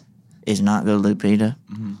Yes. is not good Lupita.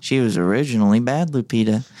 She was originally bad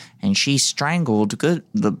Lupita, and she strangled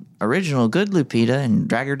the original good Lupita and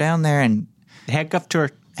dragged her down there and Handcuffed her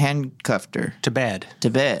handcuffed her to bed. to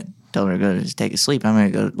bed. Told her to go to take a sleep. I'm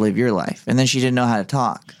going to go live your life. And then she didn't know how to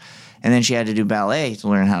talk. And then she had to do ballet to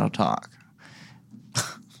learn how to talk.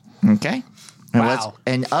 Okay? And Wow.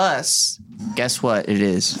 and us, guess what it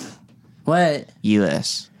is? What?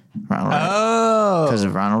 U.S. Ronald Reagan. Oh, Because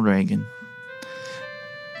of Ronald Reagan.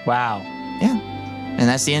 wow. Yeah. And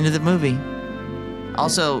that's the end of the movie.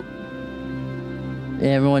 Also,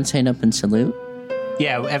 Everyone stand up and salute.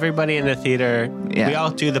 Yeah, everybody in the theater. Yeah. We all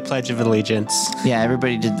do the Pledge of Allegiance. yeah,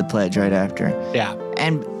 everybody did the pledge right after. Yeah.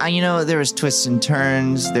 And, there was twists and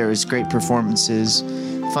turns. There was great performances.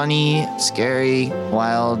 Funny, scary,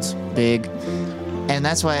 wild, big. And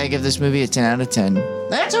that's why I give this movie a 10 out of 10.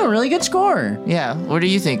 That's a really good score. Yeah. What do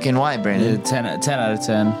you think and why, Brandon? 10 out of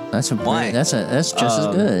 10. That's a Why? That's just as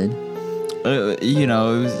good.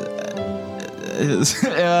 It was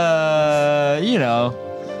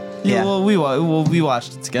Yeah. Well, we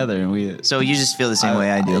watched it together, and we. So you just feel the same way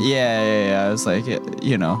I do. Yeah. I was like, Yeah.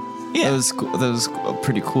 that was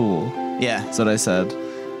pretty cool. Yeah. That's what I said.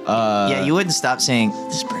 Yeah, you wouldn't stop saying,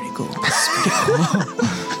 this is pretty cool.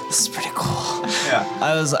 This is pretty cool. Yeah.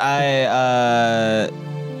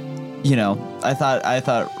 I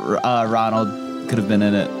thought Ronald could have been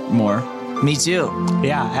in it more. Me too.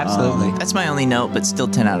 Yeah, absolutely. That's my only note, but still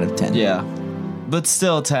 10 out of 10. Yeah. But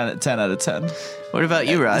still 10 out of 10. What about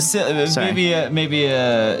you, Rod? Sorry. Maybe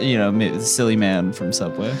the silly man from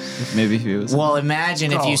Subway. Maybe if he was. Well,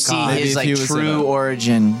 imagine if you see Maybe his if like he was in true a-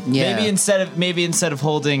 origin. Yeah. Maybe instead of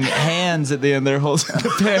holding hands at the end, they're holding the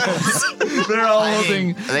pants. They're all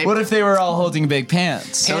holding. What if they were all holding big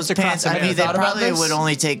pants? Those pants, I mean, they Thought about probably this? would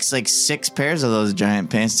only take like 6 pairs of those giant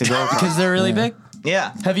pants to go across. Because they're really big.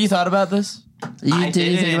 Yeah. Have you thought about this? You I did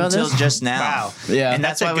anything didn't about until this? just now. Wow. Yeah. And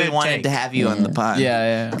that's That's a why we good wanted take. to have you on the pod.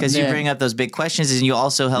 Yeah. Because you Yeah. bring up those big questions and you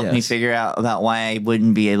also help me Yes. figure out about why I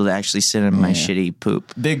wouldn't be able to actually sit in my Yeah. shitty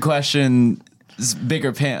poop. Big question. Is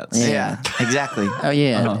bigger pants. Yeah, exactly. Oh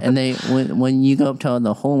yeah, and they when you go up to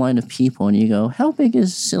the whole line of people and you go, "How big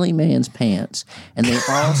is silly man's pants?" and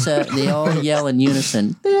they all yell in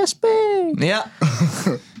unison, "This big." Yeah.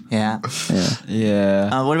 Yeah.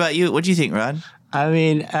 Yeah. What about you? What do you think, Rod? I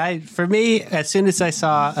mean, for me, as soon as I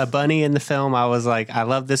saw a bunny in the film, I was like, I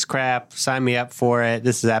love this crap. Sign me up for it.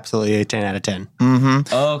 This is absolutely a 10 out of 10.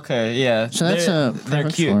 Okay. Yeah. So that's they're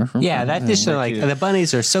perfect cute. score for- Yeah, that just like cute. the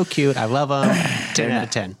bunnies are so cute. I love them. 10 out of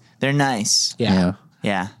 10. They're nice. Yeah. Yeah.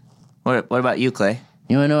 Yeah. What about you, Clay?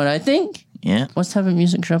 You want to know what I think? Yeah. What type of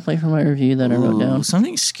music should I play for my review that I wrote down?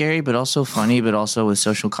 Something scary, but also funny, but also with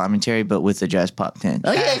social commentary, but with the jazz pop tinge.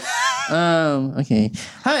 Okay. Okay.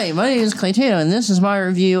 Hi, my name is Clay Tato, and this is my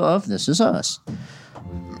review of This Is Us.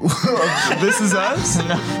 This is us.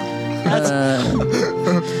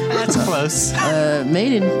 That's close.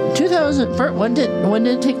 Made in 2000. When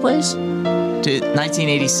did it take place?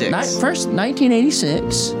 1986. First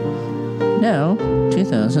 1986. Now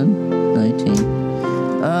 2019.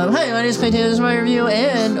 Hi, my name is Clayton. This is my review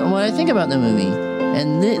and what I think about the movie.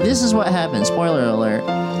 And this is what happened. Spoiler alert.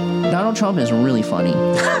 Donald Trump is really funny.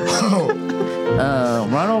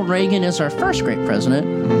 Ronald Reagan is our first great president.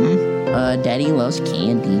 Daddy loves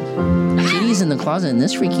candy. Kitty's in the closet in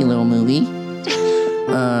this freaky little movie.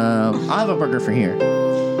 I have a burger for here.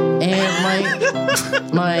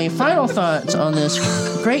 And my final thoughts on this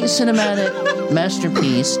great cinematic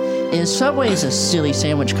masterpiece is Subway is a silly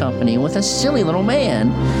sandwich company with a silly little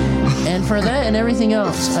man. And for that and everything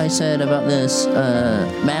else I said about this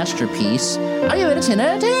masterpiece, I give it a 10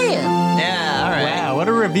 out of 10. Yeah, all right. Wow, what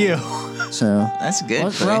a review. So That's good.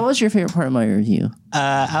 What was your favorite part of my review?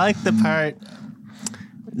 I like the part.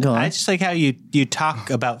 Go on. I just like how you talk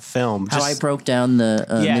about film. How I Just- broke down the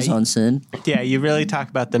mise en scène. Yeah, you really talk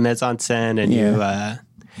about the mise en scène, and you.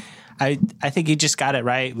 I think you just got it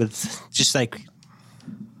right with just like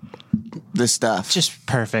The stuff. just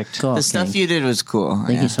perfect. Cool. The stuff you did was cool.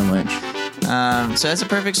 Thank you so much. So that's a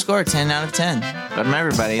perfect score, 10 out of 10. But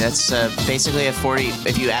remember, buddy, that's basically a 40.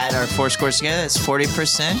 If you add our 4 scores together, it's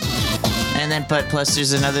 40%. And then, but plus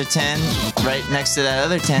there's another 10 right next to that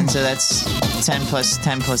other 10. So that's 10 plus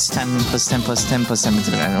 10 plus 10 plus 10 plus 10 plus 10 plus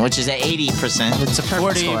 10, which is at 80%. It's a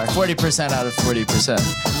perfect score. 40% out of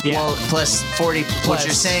 40%. Yeah. Well, plus 40. What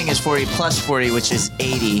you're saying is 40 plus 40, which is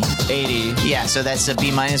 80. 80. Yeah, so that's a B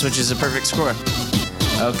minus, which is a perfect score.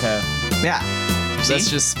 Okay. Yeah. So that's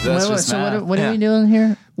See? just Wait, math. so what are Yeah. we doing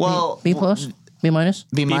here? Well, B plus? B minus?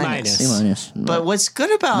 B minus. minus. B minus. But what's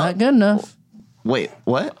good about? Not good enough. Wait,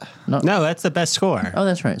 what? No, that's the best score. Oh,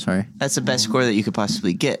 that's right. Sorry. That's the best score that you could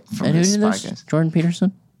possibly get from And who this did podcast. this? Jordan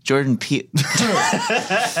Peterson? Jordan Peele.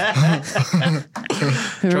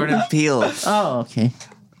 Jordan Peele. Oh, okay.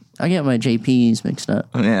 I get my JPs mixed up.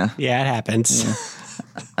 Yeah. Yeah, it happens.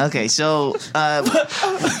 Okay, so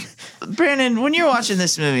Brandon, when you're watching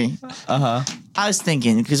this movie, I was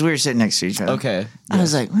thinking because we were sitting next to each other. Okay. I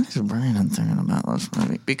was like, what is Brandon thinking about this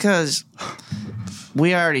movie? Because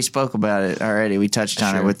we already spoke about it already. We touched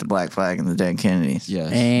on it with the Black Flag and the Dead Kennedys.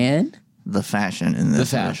 Yes. And The fashion in this.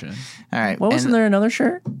 The fashion. All right. what wasn't there another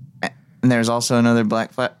shirt? And there's also another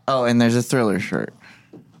Black Flag. Oh, and there's a Thriller shirt.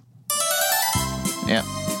 Yep.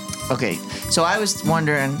 Okay, so I was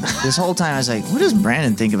wondering this whole time. I was like, what does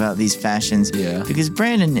Brandon think about these fashions? Yeah. Because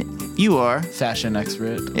Brandon, you are, Fashion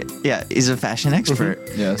expert. yeah, is a fashion expert.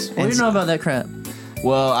 Yes. What do you know about that crap?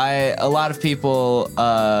 Well, a lot of people.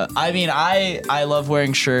 I mean, I love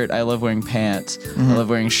wearing shirt. I love wearing pants. I love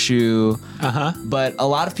wearing shoe. But a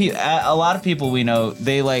lot of people we know,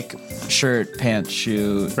 they like shirt, pants,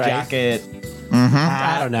 shoe, Right. jacket.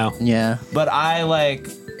 I don't know. Yeah. But I like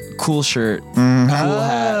cool shirt, cool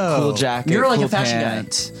hat, cool jacket. You're like cool a fashion guy.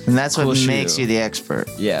 pants. And that's what Cool shoe. makes you the expert.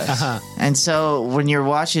 Yes. And so when you're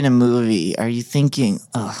watching a movie, are you thinking,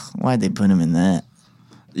 ugh, why'd they put him in that?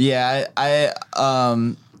 Yeah. I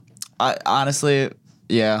honestly,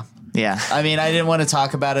 yeah. Yeah. I mean, I didn't want to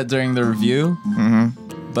talk about it during the review,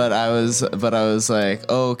 but I was like,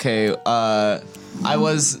 oh, okay. I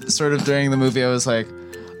was sort of during the movie. I was like,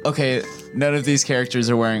 okay, none of these characters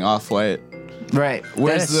are wearing off-white. Right.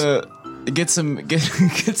 Where's the get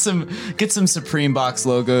some Supreme box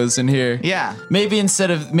logos in here? Yeah. Maybe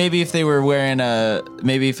if they were wearing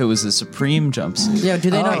maybe if it was a Supreme jumpsuit. Yeah, do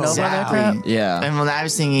they not know about that exactly. crap? Yeah. And when I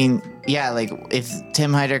was thinking, yeah, like if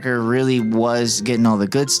Tim Heidecker really was getting all the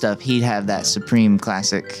good stuff, he'd have that Supreme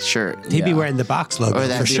classic shirt. He'd be Yeah. wearing the box logo Or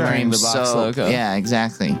that for sure. wearing the box logo. Yeah,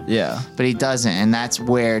 exactly. Yeah. But he doesn't, and that's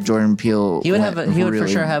where Jordan Peele. He would for really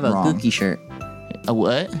sure have a wrong. Gucci shirt. A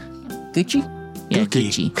what? Gucci? Yeah,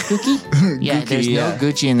 Gucci. Gucci. Yeah, there's yeah. no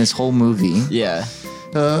Gucci in this whole movie. Yeah.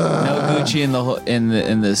 No Gucci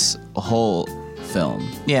in this whole film.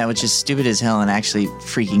 Yeah, which is stupid as hell and actually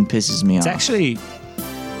freaking pisses me It's off. actually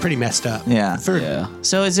pretty messed up. Yeah. Yeah.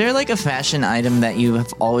 So is there like a fashion item that you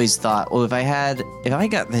have always thought, well, if I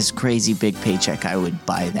got this crazy big paycheck, I would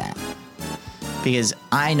buy that? Because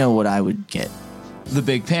I know what I would get. The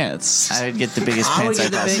big pants. I would get the biggest I would pants I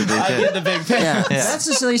get the big- possibly I could. get the big pants. Yeah. That's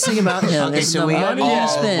the silliest thing about him. Okay, is so the we money he all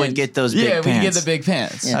spends. would get those big Yeah, we pants. get the big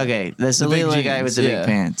pants. Yeah. Okay, that's the big little guy with the jeans, big yeah.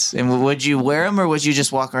 pants. And would you wear them or would you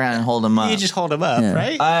just walk around and hold them up? You just hold them up, Yeah.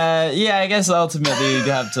 right? Yeah, I guess ultimately you'd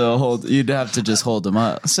have to just hold them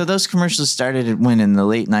up. So those commercials started in the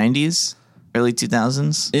late 90s, early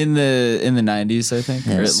 2000s? In the 90s, I think.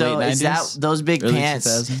 Or So late 90s? is that those big Early pants?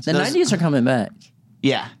 2000s? The those- 90s are coming back.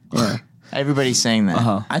 Yeah. Everybody's saying that.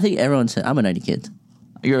 Uh-huh. I think everyone said, I'm a 90 kid.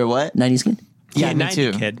 You're a what? 90s kid? Yeah, me 90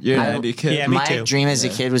 too. kid. You're a I- 90 kid. Yeah, me My too. dream as a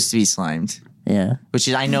kid was to be slimed, Yeah. which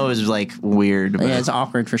is, I know is like weird. But Yeah, it's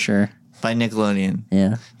awkward for sure. by Nickelodeon.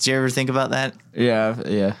 Yeah. Did you ever think about that? Yeah.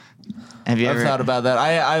 Have you I've ever thought about that.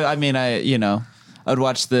 I mean, I'd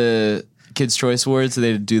watch the Kids' Choice Awards.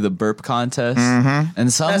 They'd do the burp contest,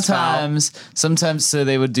 and sometimes so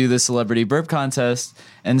they would do the celebrity burp contest,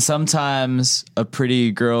 and sometimes a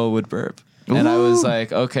pretty girl would burp, and I was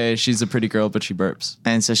like, okay, she's a pretty girl, but she burps,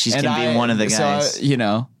 And so she's gonna be one of the guys.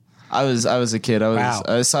 So, I was a kid.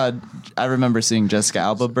 I remember seeing Jessica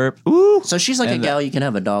Alba burp. So she's like a gal you can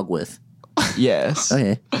have a dog with. Yes.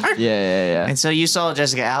 Okay. Yeah. And so you saw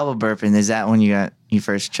Jessica Alba burp, and is that when you got your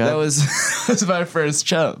first chub? That was my first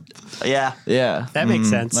chub. Yeah. Yeah. That makes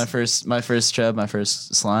sense. My first chub, my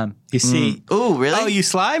first slime. You see? Ooh, really? Oh, you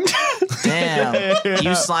slimed? Damn.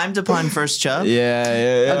 You slimed upon first chub? Yeah.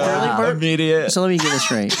 A girly burp? Immediate. So let me get this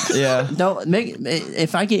straight. Yeah. Don't make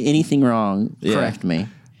if I get anything wrong, correct me.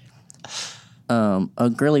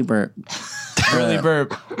 A girly burp. Girly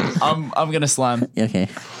burp. I'm gonna slime. Okay.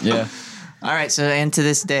 Yeah. All right. So, and to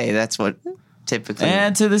this day, that's what typically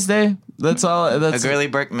And to this day, that's all. a That's girly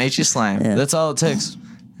burp makes you slime. Yeah. That's all it takes.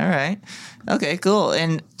 All right. Okay, cool.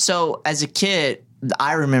 And so as a kid,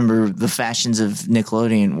 I remember the fashions of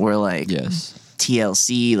Nickelodeon were like Yes.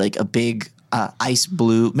 TLC, like a big ice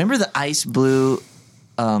blue. Remember the ice blue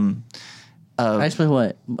Ice blue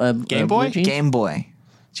what? Game Boy? blue jeans? Game Boy?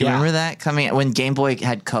 Do you Yeah. remember that coming out when Game Boy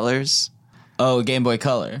had colors? Oh, Game Boy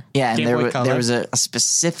Color. Yeah, and Game there, Boy there Color. was a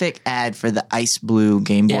specific ad for the ice blue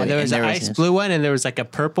Game Boy. Yeah, there was and an ice blue one, and there was like a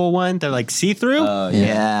purple one. They're like see-through.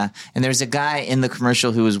 Yeah. And there's a guy in the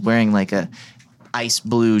commercial who was wearing like a ice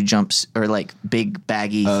blue jumps or like big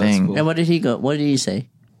baggy that's thing. cool. And what did he go? What did he say?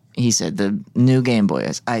 He said the new Game Boy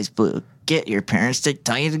is ice blue. Get your parents to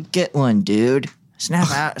tell you to get one, dude.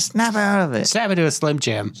 Snap out of it. Snap into a Slim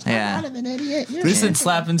Jim. Yeah. They said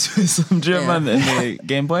slap into some Jim Yeah. in the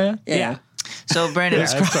Game Boy. Yeah. So Brandon, Of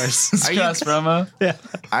course. Are you- Cross promo.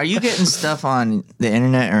 are you getting stuff on the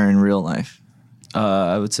internet or in real life?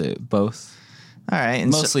 I would say both. All right,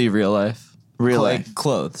 and Mostly real life. Real Like life.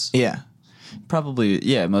 clothes. yeah. Probably.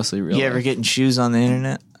 Yeah. Mostly real. You ever life. getting shoes on the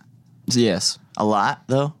internet? Yes. A lot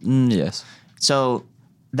though. Yes. So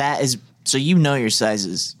that is so you know your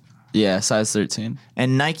sizes, Yeah. Size 13.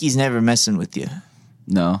 and Nike's never messing with you.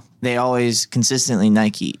 No. They always consistently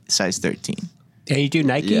Nike size 13. Yeah, you do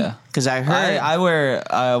Nike? Yeah. Because I heard I wear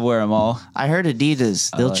them all. I heard Adidas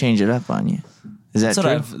they'll change it up on you. Is that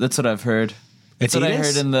true? That's what I've heard. That's what I Adidas?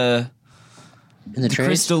 heard in the In the trade?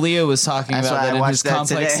 Crystal Leo was talking That's about why I that in watched his that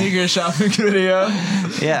complex today. sneaker shopping video.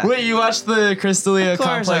 Yeah. Wait, you watched the Crystal Leo Of course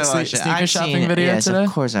complex I watch it. sneaker I've shopping seen it. video Yes, today? of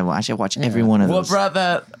course I watch. I watch every one of What those. brought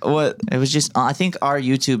that? What? It was just. I think our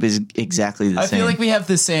YouTube is exactly the I same. feel like we have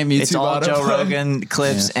the same YouTube. it's all Joe autoplay. Rogan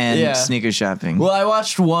clips and Yeah. sneaker shopping. Well, I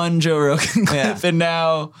watched one Joe Rogan clip, Yeah. and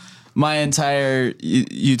now my entire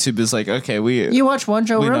YouTube is like, okay, You watch one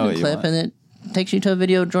Joe We know Rogan what you clip, want. and it takes you to a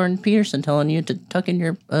video of Jordan Peterson telling you to tuck in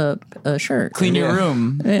your shirt. clean your Yeah.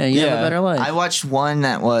 room. Yeah, you have a better life. I watched one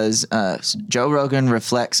that was Joe Rogan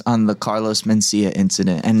reflects on the Carlos Mencia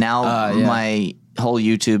incident, and now yeah. my whole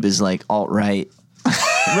YouTube is like alt-right.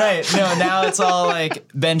 Right. No, now it's all like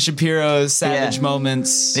Ben Shapiro's savage Yeah.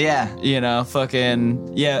 moments. Yeah. You know,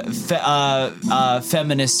 fucking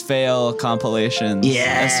feminist fail compilation.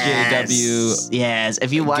 SJW Yes.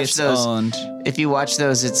 If you watch gets those, owned. if you watch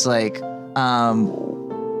those, it's like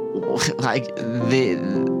like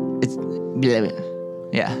it's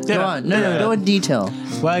yeah. Go on. No, go in detail.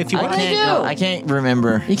 Well, if you I want can't do? go. I can't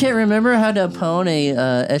remember. You can't remember how to oppone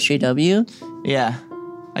a SJW? Yeah.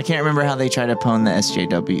 I can't remember how they try to pwn the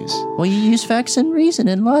SJWs. Well, you use facts and reason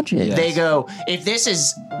and logic. Yeah. They go, if this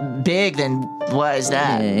is big, then what is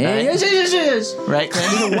that? Yes, Right? yes, yes. Right, Clint?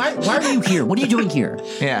 You know, why are you here? What are you doing here?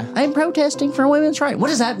 Yeah. I'm protesting for women's rights. What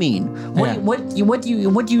does that mean? Yeah. What do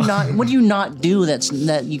you not do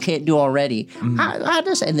that you can't do already? How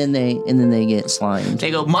does and then they get slimed. They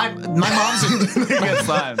go, my mom's a They get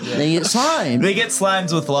slimed. Yeah. They get slimed. They get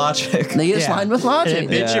slimed with logic. They get slimed with logic. And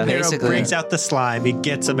Ben Yeah. Shapiro Basically. brings out the slime. He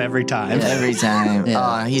gets them every time. every time.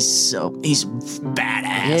 Yeah. Oh, he's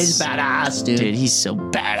badass. He's badass, dude. Dude, he's so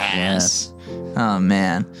badass. Oh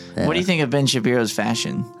man. What do you think of Ben Shapiro's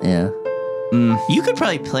fashion? Yeah. You could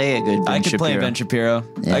probably play a good Ben I could Shapiro. play Ben Shapiro.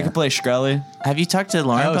 Yeah. I could play Shkreli. Have you talked to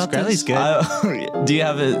Lauren Oh, about Skrelly's this? good. Do you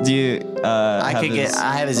have it? Do you? I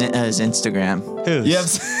have his Instagram. Who's? You have.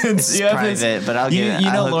 It's you have private, but I'll you, get it. you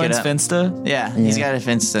I'll know hook Lawrence it up. Finsta? Yeah, he's Yeah. got a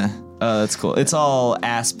Finsta. Oh, that's cool. It's all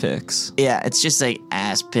ass pics. Yeah, it's just like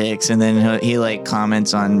ass pics, and then he like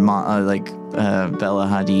comments on Bella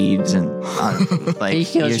Hadid's and like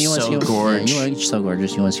He you're goes, so gorgeous. you're so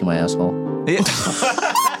gorgeous. You want to see my asshole?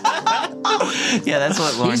 Yeah, that's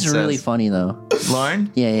what Lauren He's says. really funny though.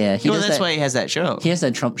 Lauren? Yeah. He Well, does that's that, why he has that show. he has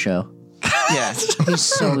that Trump show. Yeah, He's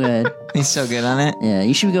so good. he's so good on it. Yeah,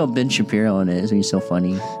 you should go Ben Shapiro on it. He's so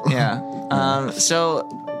funny. Yeah. So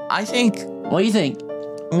I think. What do you think?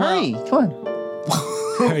 Hurry, come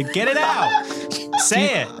on. Get it out.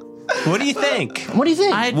 Say it. What do you think? What do you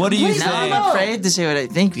think? What do you Now think? I'm afraid to say what I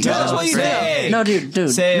think because Tell us I'm what you afraid. think. No, dude.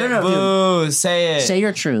 Say no, it. no, Boo. dude. Say it. Say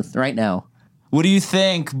your truth right now. What do you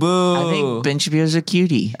think? Boo. I think Ben Shapiro's a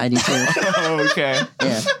cutie. I do too. okay.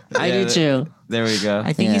 Yeah, I do too. There we go.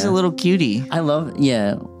 I think he's a Yeah. little cutie. I love.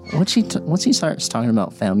 Yeah. Once he starts talking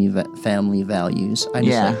about family values, I just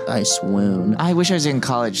Yeah. I swoon. I wish I was in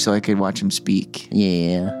college so I could watch him speak.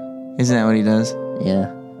 Yeah. Isn't that what he does? Yeah.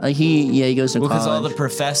 He goes to Because all college. the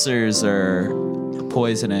professors are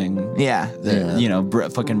poisoning, Yeah. Yeah.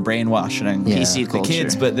 fucking brainwashing Yeah. PC the culture.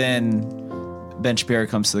 kids. But then Ben Shapiro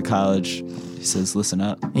comes to the college. He says, "Listen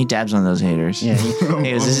up." He dabs on those haters. Yeah. He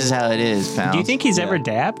goes, "This is how it is, pal." Do you think he's ever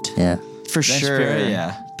dabbed? Yeah. For Ben sure? Shapiro,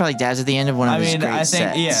 yeah. Probably dabs at the end of one of I his mean, great I think,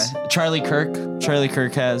 sets. yeah. Charlie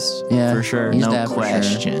Kirk has, Yeah, for sure. he's No dab for sure.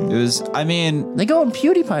 question. It was, I mean, They go on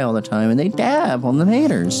PewDiePie all the time and they dab on the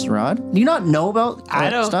haters, Rod. Do you not know about I that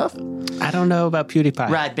don't- stuff? I don't know about PewDiePie.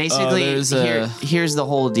 Right, basically, there's here's the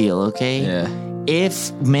whole deal, okay? yeah.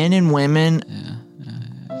 If men and women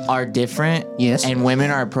are different Yes. and women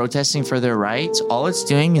are protesting for their rights, all it's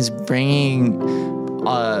doing is bringing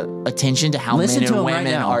attention to how Listen men to and him right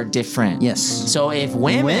women now. are different. Yes. So if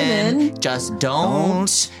women Women just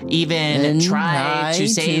don't even and try to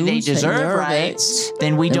say to they deserve deserve rights, it,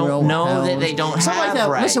 then we then don't know have- that they don't Something have like that.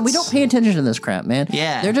 rights. Listen, we don't pay attention to this crap, man.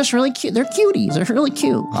 Yeah. They're just really cute. They're cuties. They're really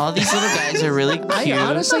cute. All these little guys are really I cute.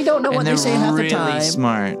 honestly don't know and what they they're say half the really time.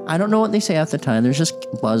 smart. I don't know what they say half the time. There's just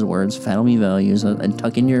buzzwords, family values, and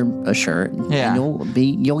tuck in a shirt, Yeah. and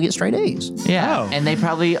you'll get straight A's. Yeah, Oh. and they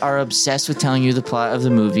probably are obsessed with telling you the plot of the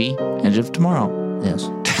movie Edge of Tomorrow. Yes.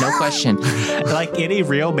 No question. Like any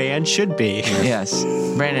real man should be. Yes.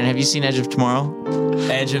 Brandon, have you seen Edge of Tomorrow?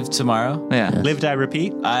 Edge of Tomorrow. Yeah. Live, die,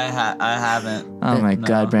 repeat. I haven't. Oh my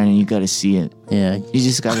God, Brandon, you got to see it. Yeah. You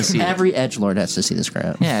just got to see it. Every edgelord has to see this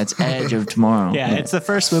crap. Yeah, it's Edge of Tomorrow. Yeah, it's the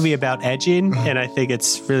first movie about edging, and I think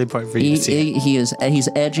it's really important for you to see. He's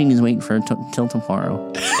edging. He's waiting for till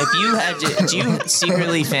tomorrow. If you had to, do you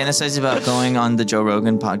secretly fantasize about going on the Joe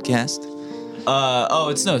Rogan podcast?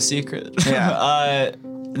 It's no secret. Yeah.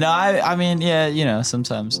 No, I mean, yeah, you know,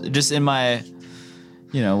 sometimes just in my,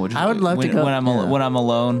 you know, I would love to go- when I'm yeah. when I'm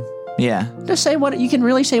alone. Yeah. Just say what you can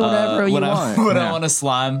really say whatever you when want. when I want to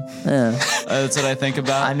slime, Yeah. that's what I think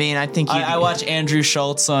about. I mean, I think you. I watch Andrew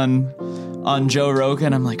Schultz on Joe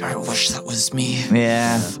Rogan. I'm like, I wish that was me.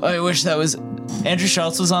 Yeah. I wish that was. Andrew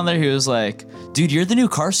Schultz was on there. He was like, dude, you're the new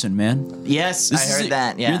Carson, man. Yes, I heard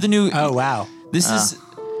that. Yeah. You're the new. Oh, wow. This is,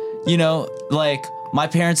 you know, like my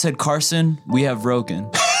parents had Carson. We have Rogan.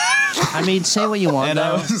 I mean, say what you want. And I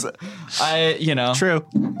though. was, you know. True.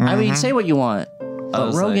 I mean, say what you want. But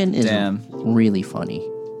was Rogan like, is damn. really funny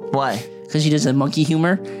Why? because he does the monkey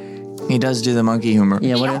humor. He does do the monkey humor.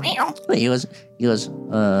 Yeah. What? He goes.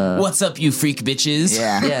 What's up, you freak bitches?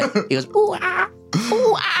 Yeah. Yeah. He goes. Ooh ah.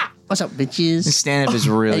 Ooh ah. What's up, bitches? His stand-up is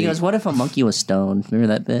And really. he goes, "What if a monkey was stoned?"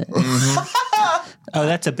 Remember that bit? Oh,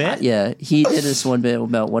 that's a bit? Yeah, he did this one bit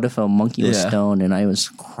about what if a monkey was Yeah. stoned, and I was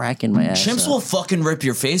cracking my ass. Chimps up. will fucking rip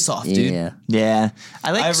your face off, dude. Yeah. Yeah.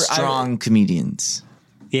 I like I- strong comedians.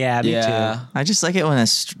 Yeah, me Yeah. too. I just like it when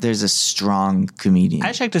there's a strong comedian. I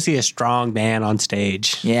just like to see a strong man on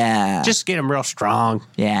stage. yeah. Just get him real strong.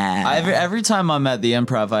 yeah. Every time I'm at the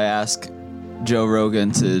Improv, I ask Joe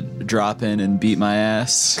Rogan to drop in and beat my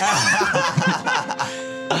ass.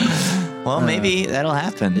 well, maybe that'll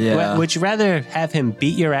happen. Yeah. Would you rather have him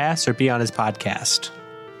beat your ass or be on his podcast?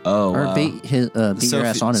 Oh, Or wow. beat your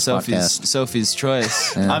ass on his podcast. Sophie's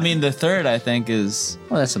choice. Yeah. I mean, the third I think is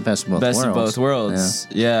Well, that's the best of both best worlds. of both worlds.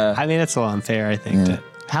 Yeah. I mean, that's a little unfair, I think. Yeah.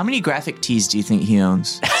 How many graphic tees do you think he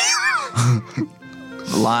owns?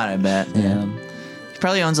 A lot, I bet. Yeah. He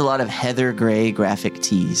probably owns a lot of Heather Gray graphic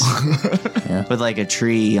tees Yeah. with like a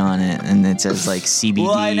tree on it, and it says like CBD.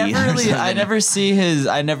 Well, I or never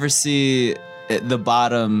something. see the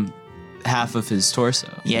bottom half of his torso.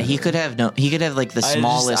 Yeah, he could have like the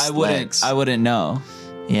smallest legs. I wouldn't know.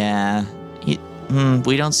 Yeah,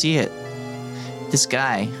 we don't see it. This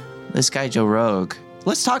guy Joe Rogue.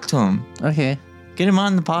 Let's talk to him. Okay. Get him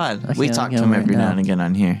on the pod. Okay, We I'll talk get to him him right every now now. and again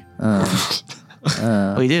on here.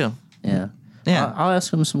 We do. Yeah. Yeah. I'll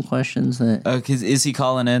ask him some questions that. Is he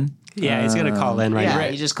calling in? Yeah, he's going to call in right Yeah, now.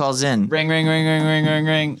 he just calls in. Ring, ring, ring, ring, ring, ring,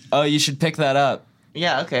 ring. Oh, you should pick that up.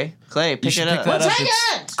 Yeah, okay. Clay, pick should it pick up. that up.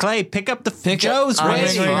 It's- Clay, pick up the Pick Joe's up. Oh,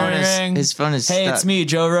 ring. his phone is Hey, stuck. it's me,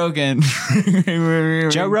 Joe Rogan.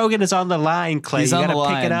 Joe Rogan is on the line, Clay. He's you on got the to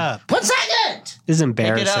pick line. it up. 1 second. This is Pick it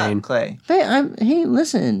embarrassing. up, Clay. Hey,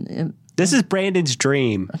 listen. This is Brandon's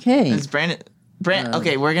dream. Okay. It's Brandon.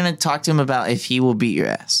 Okay, we're gonna talk to him about if he will beat your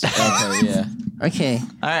ass. Okay, yeah. Okay.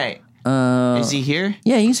 All right. Uh, Is he here?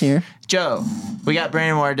 yeah, he's here. Joe, we got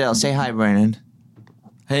Brandon Wardell. Say hi, Brandon.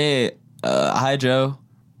 Hey, hi Joe.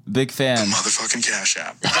 Big fan. Motherfucking Cash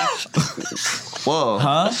App. Whoa.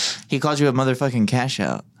 Huh? He called you a motherfucking cash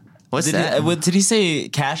out. What's that? Did he say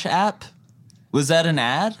Cash App? Was that an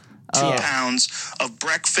ad? 2 pounds of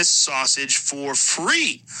breakfast sausage for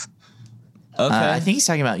free. Okay. I think he's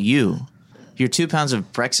talking about you. Your 2 pounds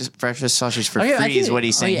of breakfast sausage for Okay, I free is think- what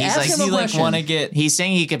he's saying. okay, He's ask like, him Does he a like question. want to get? he's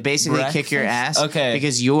saying he could basically kick your ass. Okay.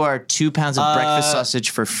 Because you are 2 pounds of breakfast sausage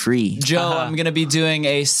for free. Joe, I'm gonna be doing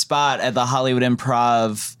a spot at the Hollywood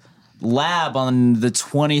Improv Lab on the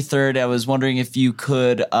 23rd. I was wondering if you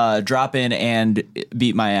could drop in and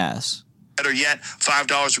beat my ass. Better yet,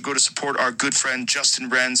 $5 will go to support our good friend Justin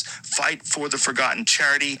Wren's Fight for the Forgotten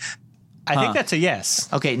charity. I think that's a yes.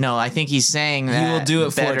 Okay, no, I think he's saying that He will do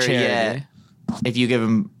it for better charity. yet, if you give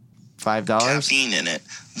him $5. Caffeine in it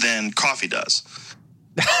than coffee does.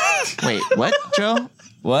 Wait, what, Joe?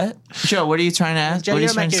 What? Joe, what are you trying to ask? Joe, what are you're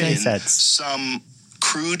you trying to making any say? sense. Some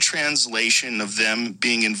crude translation of them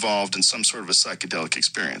being involved in some sort of a psychedelic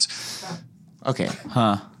experience. Okay,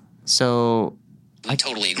 Huh? so We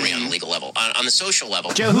totally agree on the legal level. On the social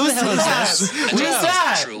level, Joe, who the hell is that? I think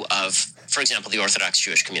that's true of, for example, the Orthodox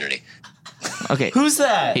Jewish community. okay, Who's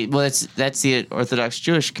that? well, that's the Orthodox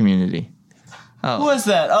Jewish community. Who was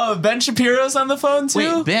that? Oh, Ben Shapiro's on the phone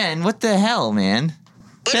too. Wait, Ben, what the hell, man?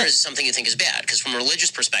 Good, or is it something you think is bad? Because from a religious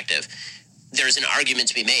perspective, there's an argument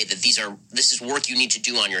to be made that this is work you need to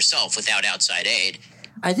do on yourself without outside aid.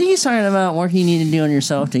 I think he's talking about work you need to do on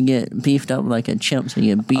yourself to get beefed up like a chimp so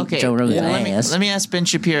you can beat Okay, Joe Rogan's ass. let me ask Ben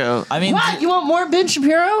Shapiro. I mean, What? You want more Ben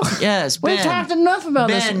Shapiro? Yes, Ben. We've talked enough about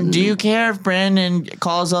this. Ben, do you care if Brandon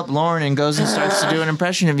calls up Lauren and goes and starts to do an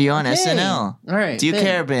impression of you on Okay. SNL? All right, Do you Ben.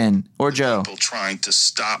 care, Ben or Joe? People trying to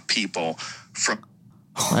stop people from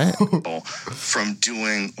What? from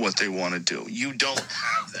doing what they want to do. You don't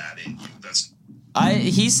have that in you. That's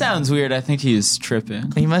he sounds weird. I think he's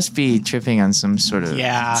tripping. He must be tripping on some sort of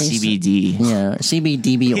Yeah. CBD. Yeah,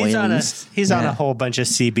 CBDB oilies. He's on a whole bunch of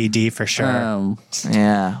CBD for sure.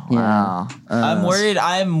 Yeah. Wow. I'm worried.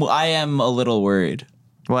 I am a little worried.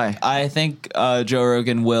 Why? I think Joe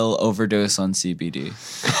Rogan will overdose on CBD.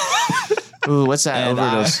 Ooh, what's that And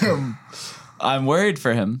overdose? I'm worried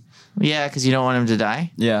for him. Yeah, because you don't want him to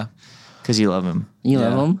die. Yeah. Because you love him. You Yeah.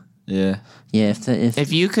 love him? Yeah. Yeah.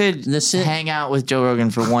 If you could hang out with Joe Rogan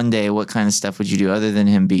for one day, what kind of stuff would you do other than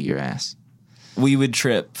him beat your ass? We would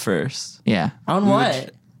trip first. Yeah. On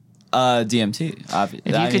what? DMT.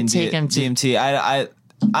 Obviously. If you could take him to- DMT.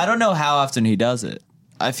 I don't know how often he does it.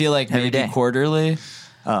 I feel like Every maybe day. quarterly.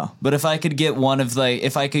 Oh. But if I could get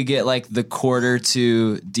the quarter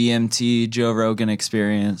to DMT Joe Rogan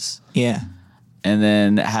experience Yeah. and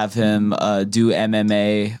then have him do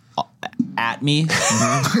MMA at me,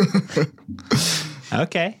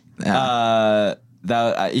 Okay. and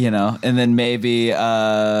then maybe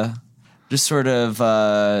just sort of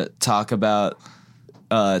talk about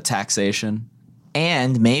taxation.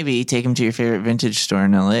 And maybe take him to your favorite vintage store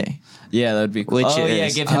in LA. Yeah, that would be cool. Which yeah,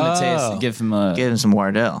 is- give him a taste. Give him a Give him some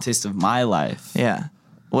Wardell. taste of my life. Yeah.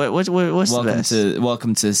 What's the best?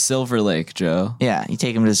 Welcome to Silver Lake, Joe. Yeah, you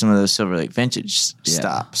take him to some of those Silver Lake vintage Yeah.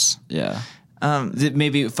 stops. Yeah.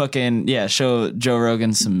 Maybe show Joe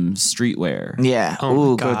Rogan some streetwear. Yeah. Oh my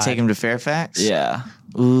Ooh, go God. take him to Fairfax. Yeah.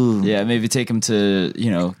 Ooh. Yeah, maybe take him to,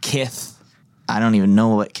 Kith. I don't even know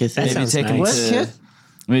what Kith That is. Maybe sounds take him nice. What's to Kith?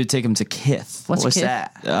 Maybe take him to Kith. What's Kith?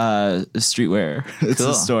 that? Streetwear. It's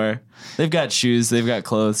Cool. a store. They've got shoes, they've got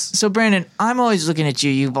clothes. So Brandon, I'm always looking at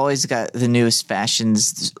you. You've always got the newest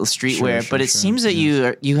fashions, streetwear, but it seems that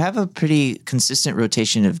you have a pretty consistent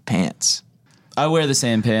rotation of pants. I wear the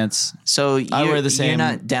same pants. So wear the same- You're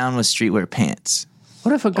not down with streetwear pants,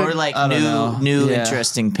 What if a good or like I don't know. new Yeah.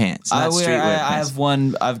 interesting pants. Not I streetwear have pants.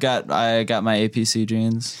 one. I got my APC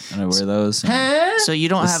jeans, and I wear those. Huh? So you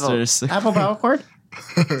don't have a. Apple Power Cord?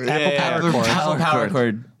 Apple Power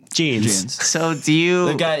cord jeans. So do you?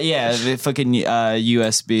 They've got the fucking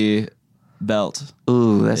USB belt.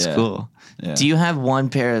 Ooh, that's Yeah. cool. Yeah. Do you have one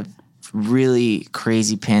pair of really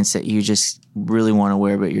crazy pants that you just really want to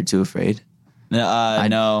wear, but you're too afraid? No. I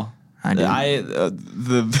do.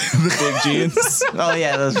 The big jeans. Oh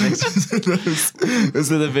yeah, those big.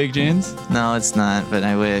 Those are the big jeans. No, it's not, but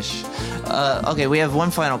I wish. Okay, we have one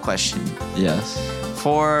final question. Yes.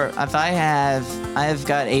 I have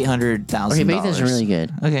got $800,000. Okay, make this really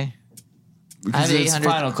good. Okay, I have It's $800,000.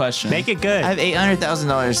 final question. Make it good. I have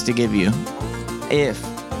 $800,000 to give you. If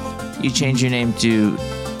you change your name to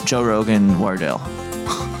Joe Rogan Wardell,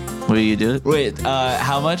 will you do it? Wait,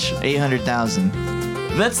 how much? 800,000.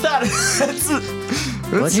 That's not.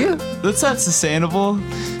 Would you? That's not sustainable.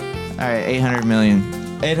 All right, 800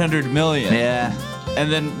 million. 800 million. Yeah.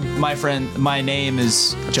 And then my name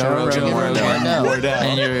is Joe Rogan Wardell.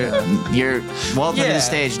 And you're welcome to Yeah. the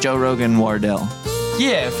stage, Joe Rogan Wardell.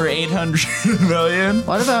 Yeah, for 800 million.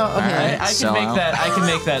 What about okay? Alright. I Sell can make out. that. I can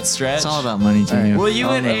make that stretch. It's all about money to All me. right. Well, you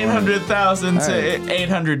All went about 800,000 to Alright.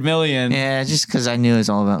 800 million. Yeah, just because I knew it was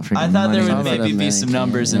all about freaking I thought money. there all would about maybe the be money, some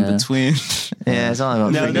numbers in yeah. between. Yeah, it's all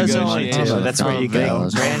about No, freaking that's good all money you too. do. That's where you go.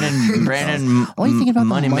 Brandon What do you think about the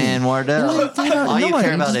Money money? Man Wardell. You don't think about- All you no, care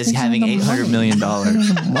he about just is thinks having about the $800 million. All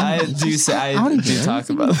I do talk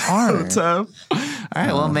about that all the time.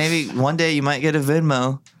 right, well, maybe one day you might get a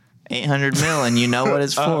Venmo, 800 mil, and you know what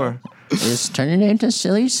it's for. Just turn your name to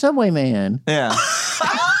Silly Subway Man. Yeah.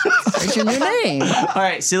 That's your new name. All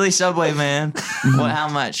right, silly Subway Man. What? How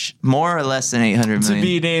much? More or less than 800 To million?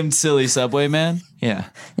 be named Silly Subway Man. Yeah.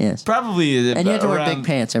 Yes. Probably. And you have to wear big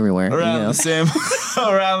pants everywhere. Around the same.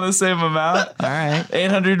 Around the same amount. All right.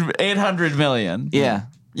 800 million. Yeah.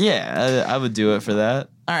 Yeah, I would do it for that.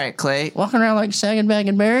 All right, Clay. Walking around like Sagging Bag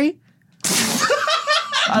and Barry.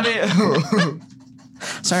 I mean,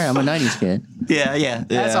 Sorry, I'm a 90s kid. Yeah.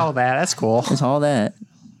 That's all that. That's cool. It's all that.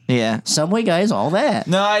 Yeah. Subway guys, all that.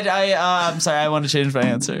 no, I'm sorry. I want to change my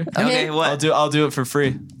answer. Okay, what? I'll do it for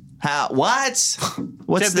free. How? What?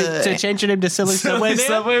 What's To change your name to Silly Subway Man?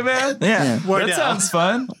 Subway Man. Yeah. That sounds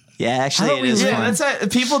fun. Yeah, actually, it is Yeah, fun.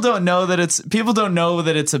 people don't know that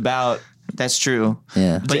it's about. That's true.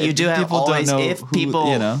 Yeah. But you do have People don't always, know if who,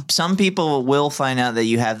 people, you know. some people will find out that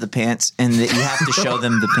you have the pants and that you have to show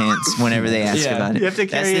them the pants whenever they ask Yeah. about it. You have to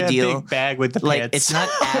carry That's the a deal. big bag with the Like, pants. it's not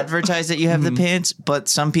advertised that you have the pants, but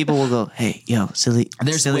some people will go, hey, yo, silly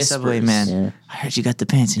There's Subway whispers. Man. Yeah. I heard you got the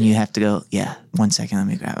pants, and you have to go, yeah, 1 second, let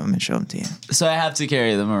me grab them and show them to you. So I have to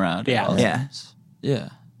carry them around. Yeah. all the Yeah. times. Yeah.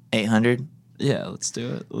 800? Yeah. Let's do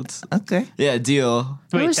it. Let's. Okay. Yeah. Deal.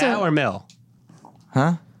 Wait, Who's that that? or Mill?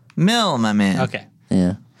 Huh? Mill, my man. Okay.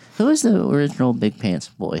 Yeah. Who was the original Big Pants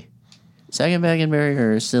boy? Sagging Bag and Barry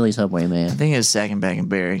or Silly Subway I Man? think it was Sagging Bag and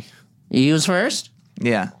Barry. He was first?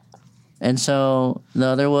 Yeah. And so the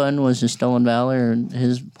other one was just Stolen Valor and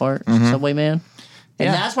his part, Subway Man? And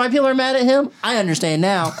Yeah. that's why people are mad at him? I understand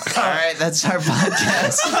now. All right, that's our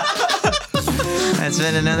podcast. That's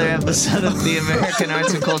been another episode of the American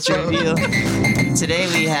Arts and Culture Review. Today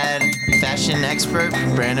we had fashion expert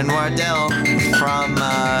Brandon Wardell from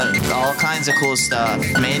all kinds of cool stuff.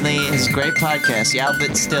 Mainly his great podcast, The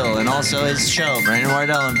Outfit Still, and also his show, Brandon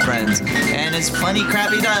Wardell and Friends, and his funny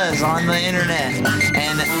crap he does on the internet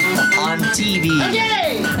and on TV.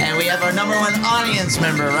 And we have our number one audience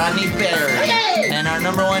member, Rodney Barry, and our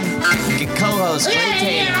number one co-host,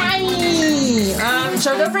 Clay Tatum.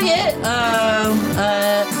 So don't forget, buy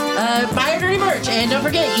our dirty merch, and don't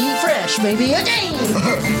forget, eat fresh, baby. Hit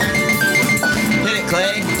it,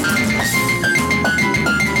 Clay.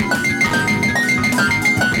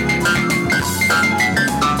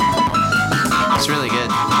 It's really good.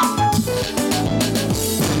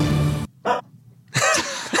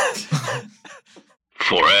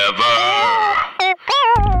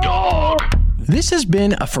 This has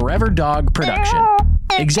been a Forever Dog production.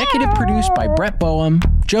 Executive produced by Brett Boehm,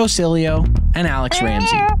 Joe Cilio, and Alex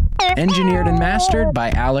Ramsey. Engineered and mastered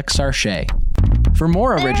by Alex Sarche. For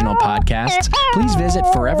more original podcasts, please visit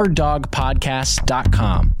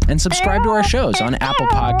foreverdogpodcasts.com and subscribe to our shows on Apple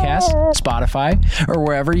Podcasts, Spotify, or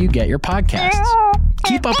wherever you get your podcasts.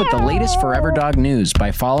 Keep up with the latest Forever Dog news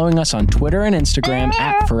by following us on Twitter and Instagram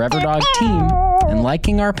 @ForeverDogTeam and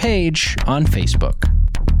liking our page on Facebook.